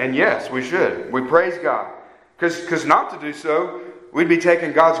 amen. And yes, we should. We praise God. Because not to do so, we'd be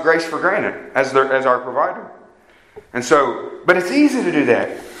taking God's grace for granted as our provider. And so, but it's easy to do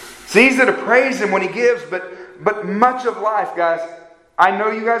that. It's easy to praise Him when He gives, but much of life, guys, I know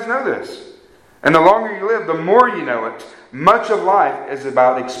you guys know this. And the longer you live, the more you know it. Much of life is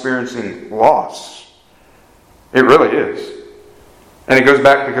about experiencing loss. It really is. And it goes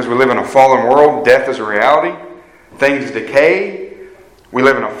back because we live in a fallen world. Death is a reality. Things decay. We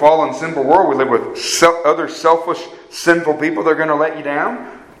live in a fallen, sinful world. We live with other selfish, sinful people that are going to let you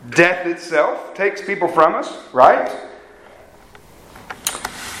down. Death itself takes people from us, right?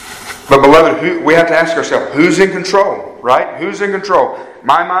 But beloved, we have to ask ourselves, who's in control, right? Who's in control?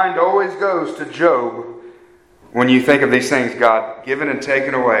 My mind always goes to Job when you think of these things, God given and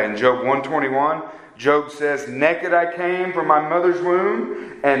taken away. In Job 121, Job says, naked I came from my mother's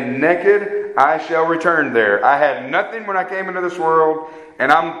womb, and naked I shall return there. I had nothing when I came into this world,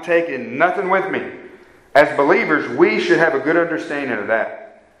 and I'm taking nothing with me. As believers, we should have a good understanding of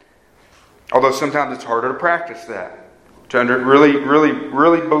that. Although sometimes it's harder to practice that. To really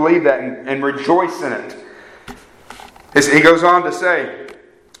believe that and rejoice in it. He goes on to say,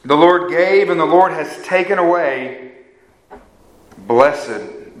 the Lord gave and the Lord has taken away.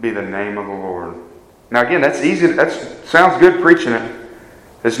 Blessed be the name of the Lord. Now again, that's easy. That sounds good preaching it.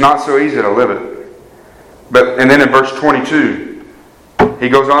 It's not so easy to live it. And then in verse 22, he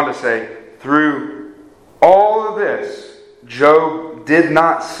goes on to say, through all of this, Job did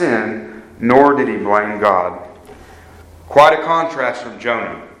not sin, nor did he blame God. Quite a contrast from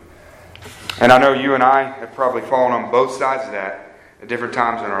Jonah. And I know you and I have probably fallen on both sides of that at different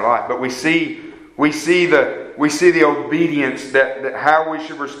times in our life. But we see the obedience that how we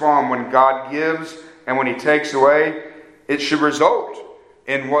should respond when God gives and when He takes away. It should result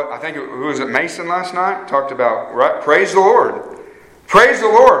in what I think who was it Mason last night talked about. Right? Praise the Lord. Praise the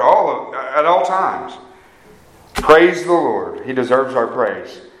Lord at all times. Praise the Lord. He deserves our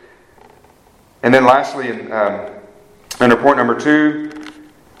praise. And then lastly, under point number 2,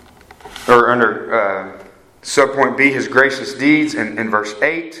 or under subpoint B, His gracious deeds, in verse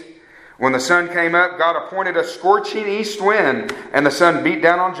 8. When the sun came up, God appointed a scorching east wind, and the sun beat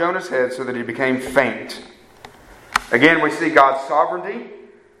down on Jonah's head so that he became faint. Again, we see God's sovereignty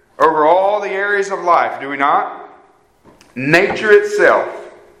over all the areas of life, do we not? Nature itself.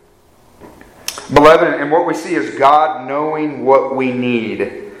 Beloved, and what we see is God knowing what we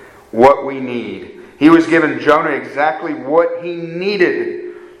need. What we need. He was giving Jonah exactly what he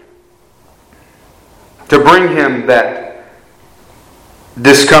needed to bring him that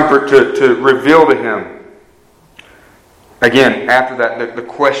discomfort, to reveal to him. Again, after that, the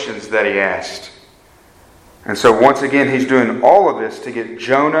questions that he asked. And so once again, he's doing all of this to get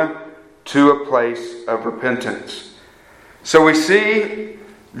Jonah to a place of repentance. So we see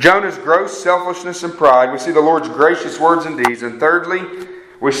Jonah's gross selfishness and pride. We see the Lord's gracious words and deeds. And thirdly,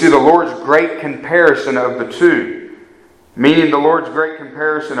 we see the Lord's great comparison of the two. Meaning the Lord's great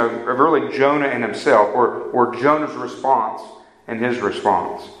comparison of really Jonah and himself, or Jonah's response and his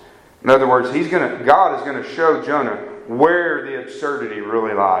response. In other words, God is going to show Jonah where the absurdity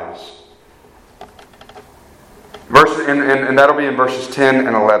really lies. And that'll be in verses 10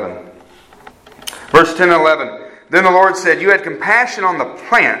 and 11. Verse 10 and 11. Then the Lord said, "You had compassion on the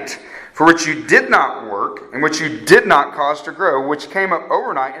plant for which you did not work, and which you did not cause to grow, which came up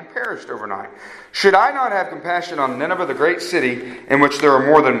overnight and perished overnight. Should I not have compassion on Nineveh, the great city, in which there are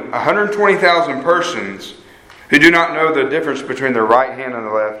more than 120,000 persons who do not know the difference between their right hand and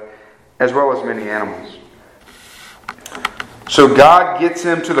the left, as well as many animals?" So God gets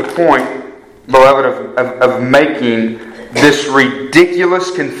him to the point, beloved, of making this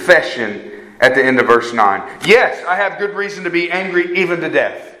ridiculous confession at the end of verse 9. Yes, I have good reason to be angry even to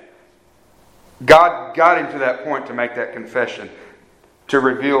death. God got him to that point to make that confession, to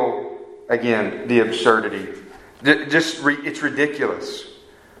reveal, again, the absurdity. It's ridiculous.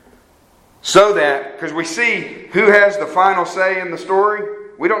 So that, because we see who has the final say in the story.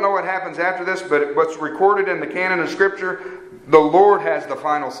 We don't know what happens after this, but what's recorded in the canon of Scripture, the Lord has the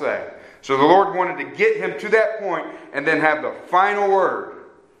final say. So the Lord wanted to get him to that point and then have the final word.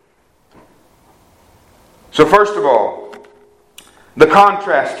 So first of all, the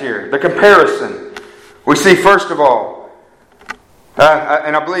contrast here, the comparison. We see first of all,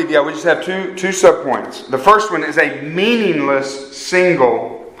 and I believe, we just have two subpoints. The first one is a meaningless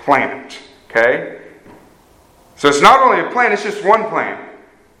single plant. Okay? So it's not only a plant, it's just one plant.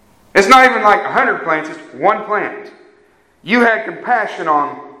 It's not even like 100 plants, it's one plant. You had compassion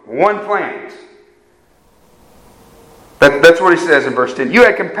on one plant. That's what he says in verse 10. You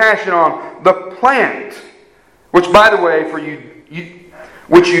had compassion on the plant, which, by the way,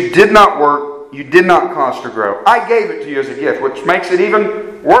 which you did not work, you did not cause to grow. I gave it to you as a gift, which makes it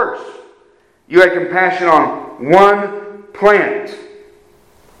even worse. You had compassion on one plant.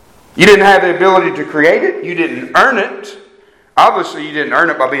 You didn't have the ability to create it. You didn't earn it. Obviously, you didn't earn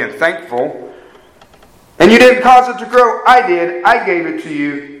it by being thankful. And you didn't cause it to grow. I did. I gave it to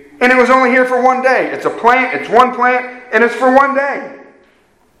you. And it was only here for one day. It's a plant. It's one plant. And it's for one day.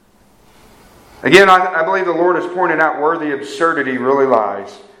 Again, I believe the Lord is pointing out where the absurdity really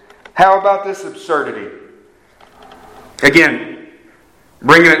lies. How about this absurdity? Again,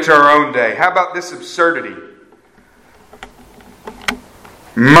 bringing it to our own day. How about this absurdity?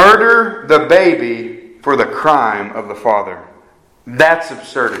 Murder the baby for the crime of the father. That's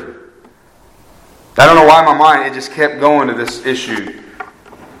absurdity. I don't know why my mind, it just kept going to this issue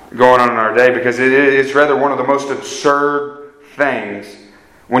going on in our day, because it's rather one of the most absurd things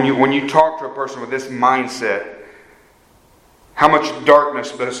when you talk to a person with this mindset. How much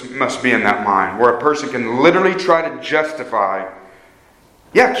darkness must be in that mind, where a person can literally try to justify,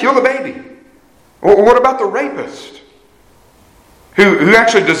 kill the baby. Well, what about the rapist who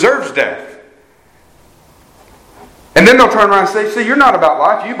actually deserves death? And then they'll turn around and say, see, you're not about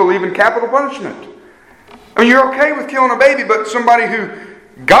life, you believe in capital punishment. I mean, you're okay with killing a baby, but somebody who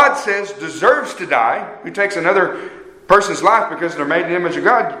God says deserves to die, who takes another person's life because they're made in the image of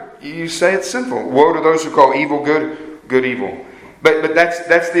God, you say it's sinful. Woe to those who call evil good, good evil. But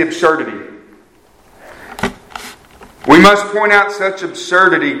that's the absurdity. We must point out such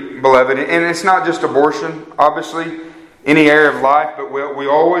absurdity, beloved, and it's not just abortion, obviously, any area of life, but we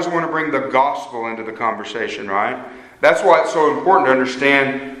always want to bring the gospel into the conversation, right? That's why it's so important to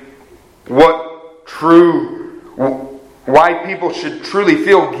understand why people should truly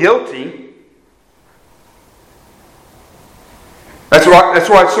feel guilty. That's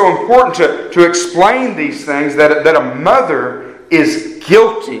why it's so important to explain these things, that a mother is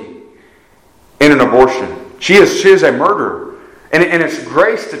guilty in an abortion. She is a murderer. And it's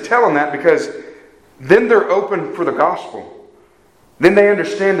grace to tell them that, because then they're open for the gospel. Then they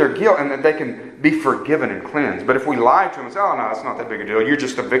understand their guilt and that they can be forgiven and cleansed. But if we lie to them and say, oh no, it's not that big a deal, you're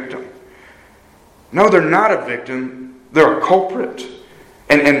just a victim. No, they're not a victim. They're a culprit.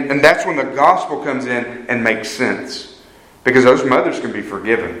 And that's when the gospel comes in and makes sense. Because those mothers can be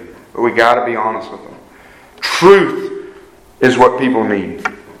forgiven. But we got to be honest with them. Truth is what people need.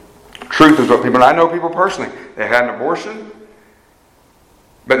 Truth is what people need. I know people personally. They had an abortion,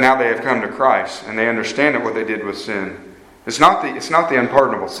 but now they have come to Christ and they understand that what they did was sin. It's not the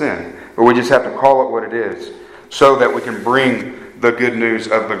unpardonable sin, but we just have to call it what it is, so that we can bring the good news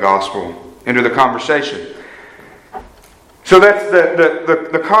of the gospel into the conversation. So that's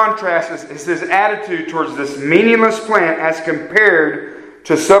the contrast is his attitude towards this meaningless plant as compared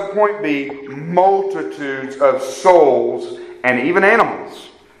to subpoint B, multitudes of souls and even animals.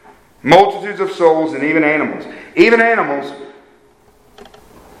 Multitudes of souls and even animals. Even animals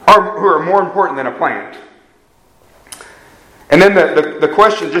who are more important than a plant. And then the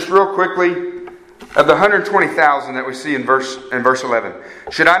question, just real quickly, of the 120,000 that we see in verse 11.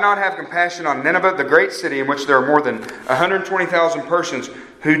 Should I not have compassion on Nineveh, the great city in which there are more than 120,000 persons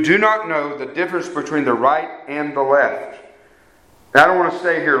who do not know the difference between the right and the left? Now, I don't want to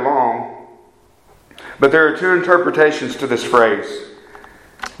stay here long, but there are two interpretations to this phrase.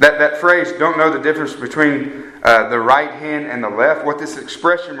 That phrase, don't know the difference between the right hand and the left, what this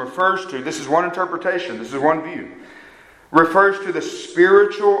expression refers to, this is one interpretation, this is one view, refers to the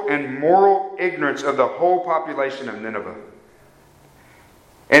spiritual and moral ignorance of the whole population of Nineveh.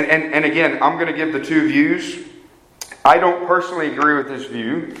 And again, I'm going to give the two views. I don't personally agree with this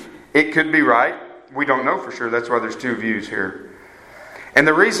view. It could be right. We don't know for sure. That's why there's two views here. And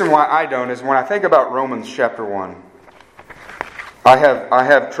the reason why I don't is when I think about Romans chapter 1. I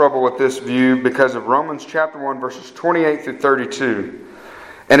have trouble with this view because of Romans chapter 1 verses 28 through 32.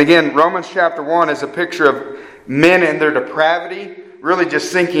 And again, Romans chapter 1 is a picture of men in their depravity, really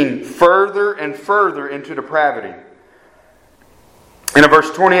just sinking further and further into depravity. And in verse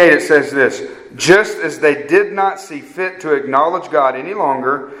 28 it says this, just as they did not see fit to acknowledge God any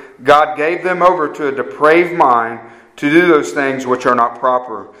longer, God gave them over to a depraved mind to do those things which are not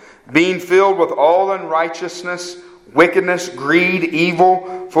proper. Being filled with all unrighteousness, wickedness, greed,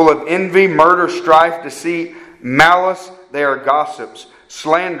 evil, full of envy, murder, strife, deceit, malice, they are gossips,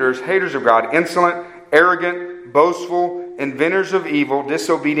 slanderers, haters of God, insolent, arrogant, boastful, inventors of evil,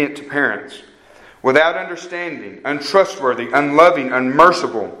 disobedient to parents, without understanding, untrustworthy, unloving,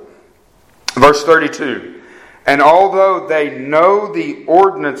 unmerciful. Verse 32. And although they know the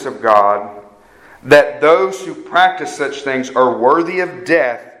ordinance of God, that those who practice such things are worthy of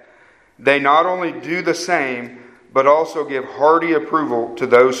death, they not only do the same, but also give hearty approval to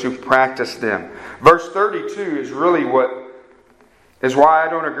those who practice them. Verse 32 is really is why I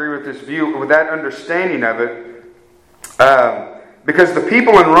don't agree with this view, with that understanding of it. Because the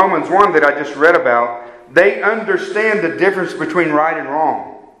people in Romans 1 that I just read about, they understand the difference between right and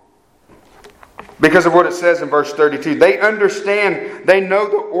wrong. Because of what it says in verse 32. They understand, they know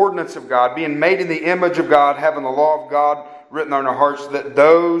the ordinance of God, being made in the image of God, having the law of God written on their hearts, that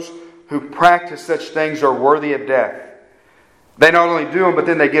those who practice such things are worthy of death. They not only do them, but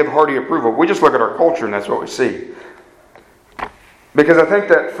then they give hearty approval. We just look at our culture and that's what we see. Because I think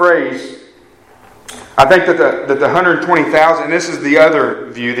that phrase, I think that the 120,000, and this is the other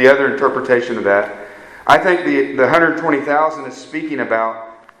view, the other interpretation of that, I think the 120,000 is speaking about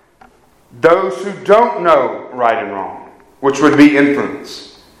those who don't know right and wrong, which would be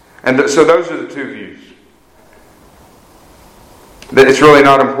infants. And so those are the two views. That it's really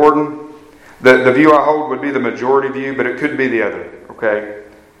not important. The view I hold would be the majority view, but it could be the other. Okay?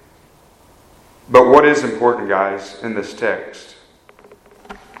 But what is important, guys, in this text?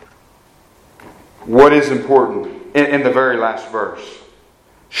 What is important in the very last verse?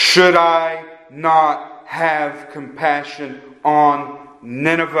 Should I not have compassion on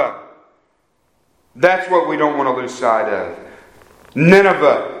Nineveh? That's what we don't want to lose sight of.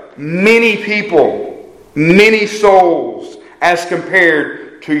 Nineveh, many people, many souls, as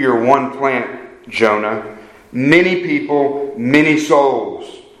compared to your one plant, Jonah. Many people, many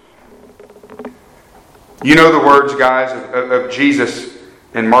souls. You know the words, guys, of Jesus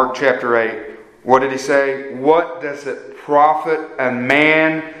in Mark chapter 8. What did he say? What does it profit a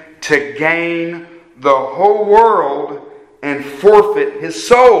man to gain the whole world and forfeit his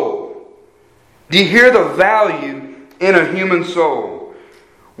soul? Do you hear the value in a human soul?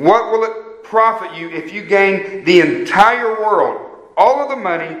 What will it profit you if you gain the entire world? All of the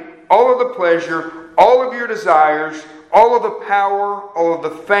money, all of the pleasure, all of your desires, all of the power, all of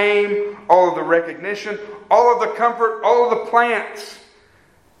the fame, all of the recognition, all of the comfort, all of the plants.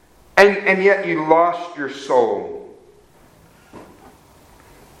 And yet you lost your soul.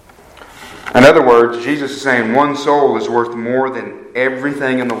 In other words, Jesus is saying one soul is worth more than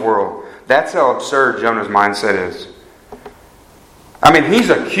everything in the world. That's how absurd Jonah's mindset is. I mean,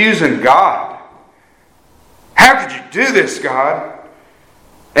 he's accusing God. How could you do this, God?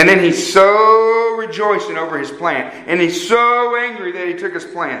 And then he's so rejoicing over his plant. And he's so angry that he took his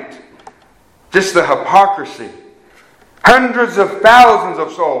plant. Just the hypocrisy. Hundreds of thousands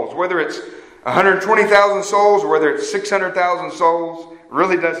of souls, whether it's 120,000 souls or whether it's 600,000 souls,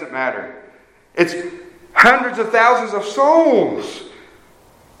 really doesn't matter. It's hundreds of thousands of souls.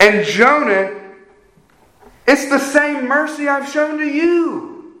 And Jonah It's the same mercy I've shown to you.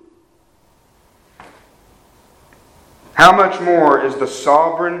 How much more is the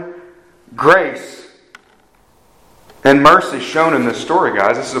sovereign grace and mercy shown in this story,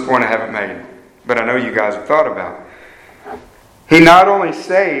 guys? This is a point I haven't made, but I know you guys have thought about. He not only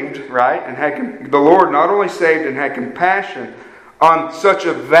saved, right, and the Lord not only saved and had compassion on such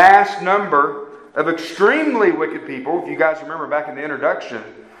a vast number of extremely wicked people. If you guys remember back in the introduction,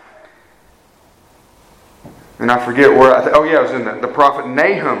 and I forget where, it was in the prophet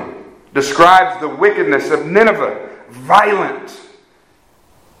Nahum describes the wickedness of Nineveh. Violent.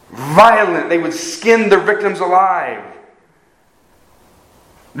 They would skin their victims alive.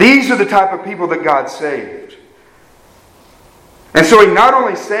 These are the type of people that God saved. And so He not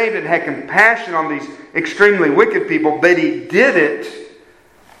only saved and had compassion on these extremely wicked people, but He did it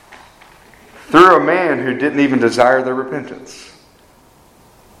through a man who didn't even desire their repentance.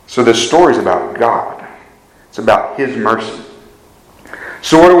 So this story is about God. It's about His mercy.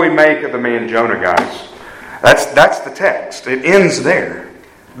 So what do we make of the man Jonah, guys? That's the text. It ends there.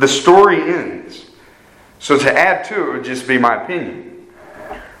 The story ends. So to add to it would just be my opinion.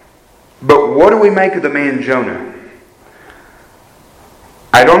 But what do we make of the man Jonah?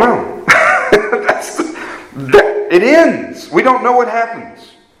 I don't know. It ends. We don't know what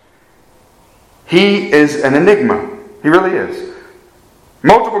happens. He is an enigma. He really is.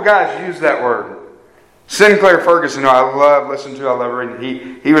 Multiple guys use that word. Sinclair Ferguson, I love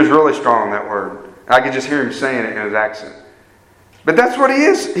reading. He was really strong on that word. I could just hear him saying it in his accent. But that's what he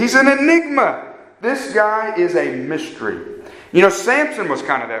is. He's an enigma. This guy is a mystery. You know, Samson was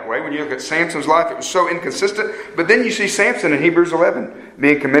kind of that way. When you look at Samson's life, it was so inconsistent. But then you see Samson in Hebrews 11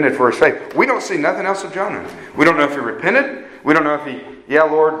 being commended for his faith. We don't see nothing else of Jonah. We don't know if he repented. We don't know if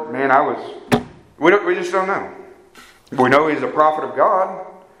Lord, man, we just don't know. We know he's a prophet of God.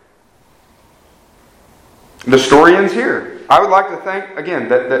 The story ends here. I would like to think, again,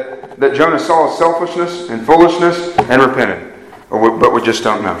 that Jonah saw his selfishness and foolishness and repented. But we just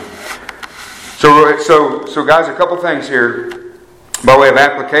don't know. So guys, a couple things here by way of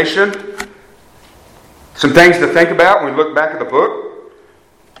application. Some things to think about when we look back at the book.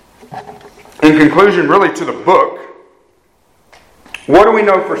 In conclusion, really to the book, what do we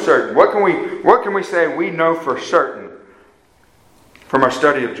know for certain? What can we say we know for certain from our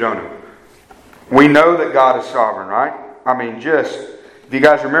study of Jonah? We know that God is sovereign, right? If you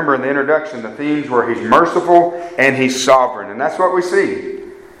guys remember in the introduction, the themes were He's merciful and He's sovereign. And that's what we see.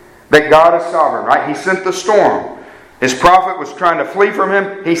 That God is sovereign, right? He sent the storm. His prophet was trying to flee from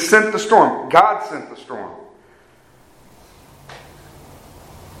him. He sent the storm. God sent the storm.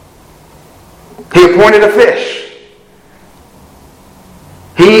 He appointed a fish.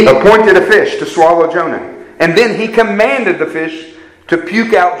 He appointed a fish to swallow Jonah. And then He commanded the fish to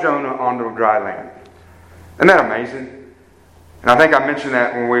puke out Jonah onto dry land. Isn't that amazing? And I think I mentioned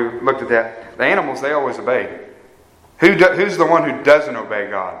that when we looked at that. The animals, they always obey. Who's the one who doesn't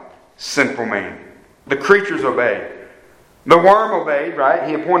obey God? Sinful man. The creatures obey. The worm obeyed, right?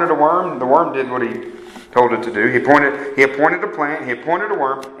 He appointed a worm. The worm did what he told it to do. He appointed a plant. He appointed a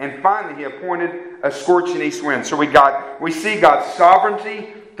worm. And finally, He appointed a scorching east wind. So we see God's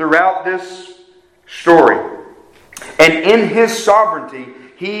sovereignty throughout this story. And in His sovereignty,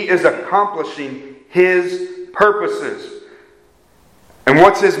 He is accomplishing His purposes. And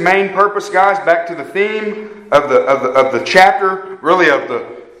what's His main purpose, guys? Back to the theme of the chapter, really of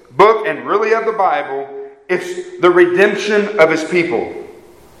the book, and really of the Bible. It's the redemption of His people.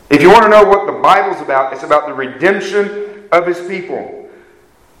 If you want to know what the Bible's about, it's about the redemption of His people.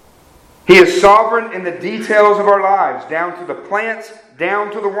 He is sovereign in the details of our lives, down to the plants,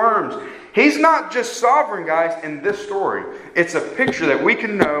 down to the worms. He's not just sovereign, guys, in this story. It's a picture that we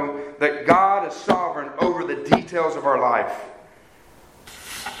can know that God is sovereign over the details of our life.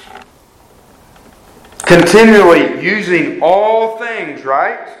 Continually using all things,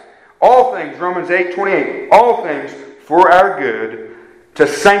 right? All things, Romans 8:28, all things for our good, to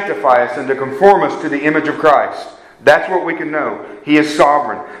sanctify us and to conform us to the image of Christ. That's what we can know. He is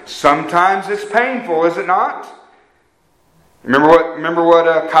sovereign. Sometimes it's painful, is it not? Remember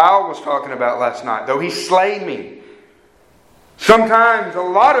what Kyle was talking about last night. Though He slay me. Sometimes, a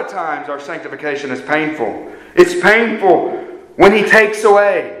lot of times, our sanctification is painful. It's painful when He takes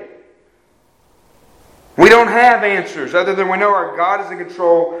away. We don't have answers other than we know our God is in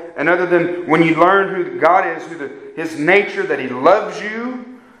control, and other than when you learn who God is, His nature, that He loves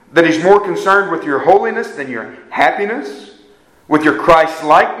you, that He's more concerned with your holiness than your happiness, with your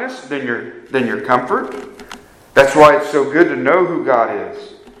Christ-likeness than your comfort. That's why it's so good to know who God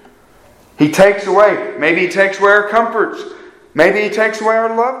is. He takes away. Maybe He takes away our comforts Maybe He takes away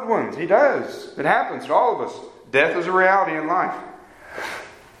our loved ones. He does. It happens to all of us. Death is a reality in life.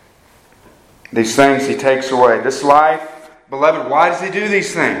 These things He takes away. This life, beloved, why does He do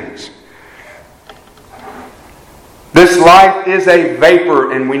these things? This life is a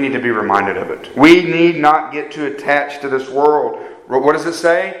vapor, and we need to be reminded of it. We need not get too attached to this world. What does it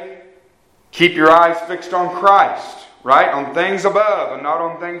say? Keep your eyes fixed on Christ, right? On things above and not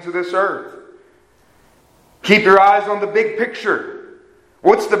on things of this earth. Keep your eyes on the big picture.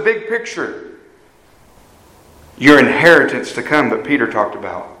 What's the big picture? Your inheritance to come that Peter talked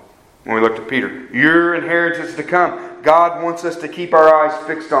about when we looked at Peter. Your inheritance to come. God wants us to keep our eyes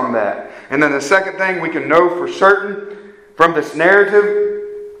fixed on that. And then the second thing we can know for certain from this narrative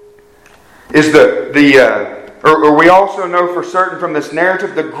is we also know for certain from this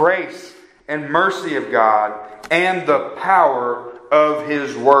narrative the grace and mercy of God and the power of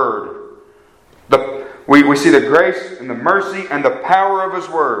His Word. We see the grace and the mercy and the power of His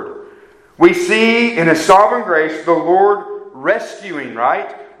Word. We see in His sovereign grace the Lord rescuing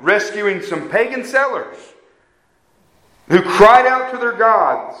some pagan sellers who cried out to their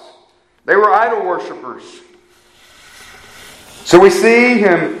gods. They were idol worshippers. So we see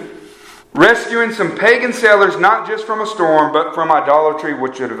Him rescuing some pagan sailors not just from a storm, but from idolatry,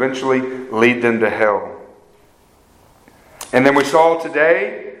 which would eventually lead them to hell. And then we saw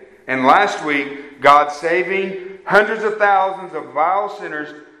today and last week God saving hundreds of thousands of vile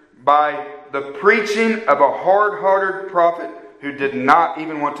sinners by the preaching of a hard-hearted prophet who did not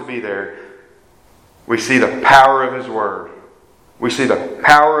even want to be there. We see the power of His Word. We see the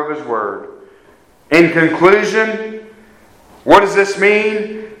power of His Word. In conclusion, what does this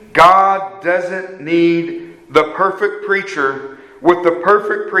mean? God doesn't need the perfect preacher with the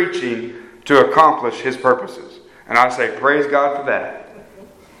perfect preaching to accomplish His purposes. And I say, praise God for that.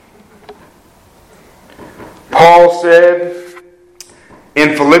 Paul said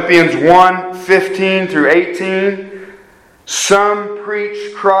in Philippians 1:15 through 18, some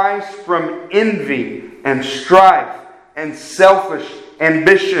preach Christ from envy and strife and selfish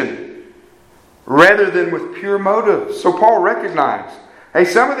ambition rather than with pure motives. So Paul recognized, hey,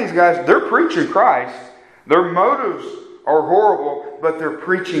 some of these guys, they're preaching Christ. Their motives are horrible, but they're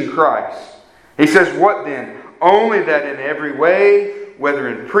preaching Christ. He says, what then? Only that in every way, whether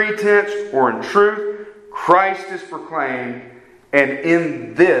in pretense or in truth, Christ is proclaimed, and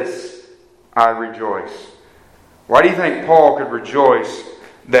in this I rejoice. Why do you think Paul could rejoice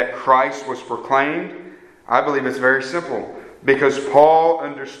that Christ was proclaimed? I believe it's very simple. Because Paul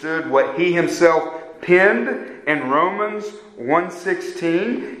understood what he himself penned in Romans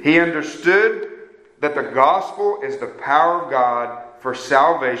 1:16. He understood that the gospel is the power of God for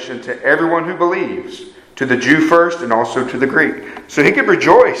salvation to everyone who believes, to the Jew first and also to the Greek. So he could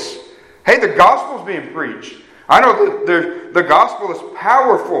rejoice. Hey, the gospel's being preached. I know that the gospel is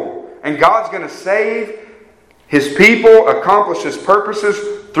powerful, and God's going to save His people, accomplish His purposes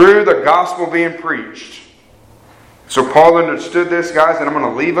through the gospel being preached. So Paul understood this, guys, and I'm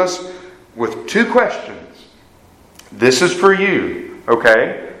going to leave us with two questions. This is for you,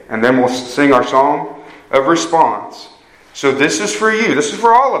 okay? And then we'll sing our song of response. So this is for you. This is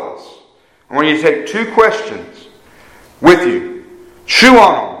for all of us. I want you to take two questions with you. Chew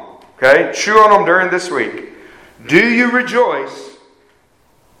on them. Okay? Chew on them during this week. Do you rejoice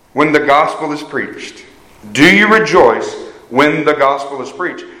when the gospel is preached? Do you rejoice when the gospel is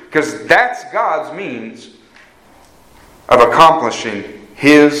preached? Because that's God's means of accomplishing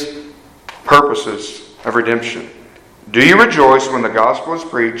His purposes of redemption. Do you rejoice when the gospel is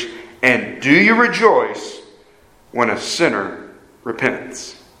preached? And do you rejoice when a sinner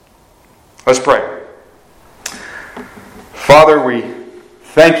repents? Let's pray. Father, we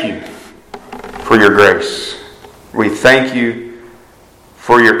thank You for Your grace. We thank You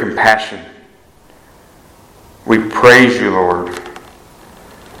for Your compassion. We praise You, Lord,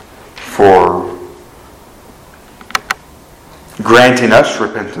 for granting us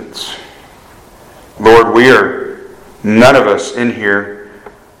repentance. Lord, none of us in here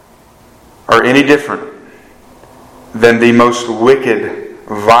are any different than the most wicked,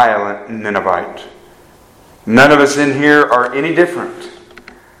 violent Ninevite. None of us in here are any different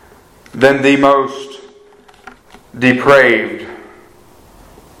than the most depraved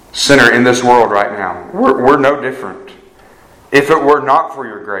sinner in this world right now. We're no different. If it were not for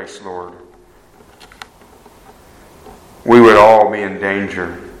Your grace, Lord, we would all be in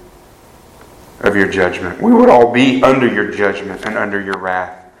danger of Your judgment. We would all be under Your judgment and under Your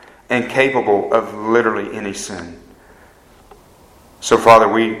wrath and capable of literally any sin. So, Father,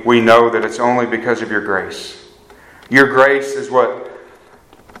 we know that it's only because of Your grace. Your grace is what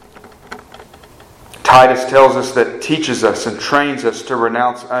Titus tells us that teaches us and trains us to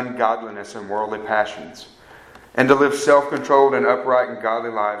renounce ungodliness and worldly passions, and to live self-controlled and upright and godly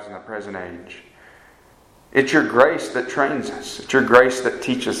lives in the present age. It's your grace that trains us. It's your grace that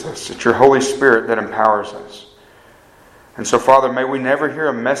teaches us. It's your Holy Spirit that empowers us. And so, Father, may we never hear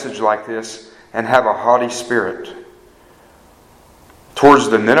a message like this and have a haughty spirit towards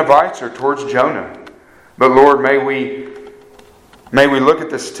the Ninevites or towards Jonah. But Lord, may we look at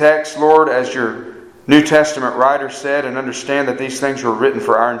this text, Lord, as your New Testament writer said, and understand that these things were written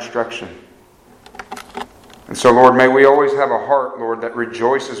for our instruction. And so, Lord, may we always have a heart, Lord, that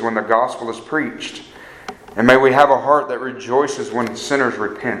rejoices when the gospel is preached. And may we have a heart that rejoices when sinners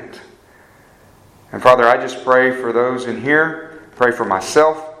repent. And Father, I just pray for those in here, pray for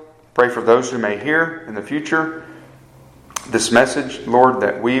myself, pray for those who may hear in the future this message, Lord,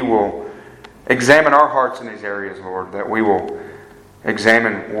 that we will examine our hearts in these areas, Lord, that we will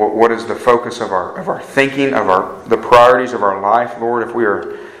examine what is the focus of our thinking, of the priorities of our life, Lord, if we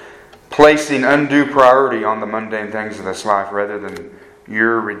are placing undue priority on the mundane things of this life rather than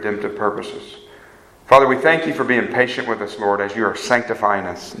your redemptive purposes. Father, we thank you for being patient with us, Lord, as you are sanctifying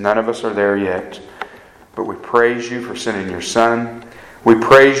us. None of us are there yet, but we praise you for sending your Son. We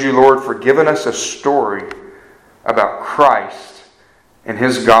praise you, Lord, for giving us a story about Christ and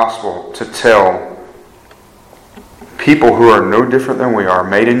His gospel to tell people who are no different than we are,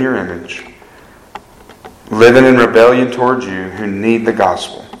 made in your image, living in rebellion towards you, who need the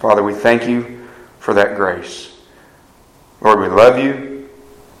gospel. Father, we thank you for that grace. Lord, we love you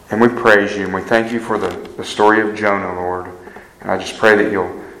and we praise you, and we thank you for the story of Jonah, Lord. And I just pray that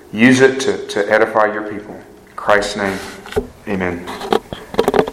you'll use it to edify your people. In Christ's name, amen.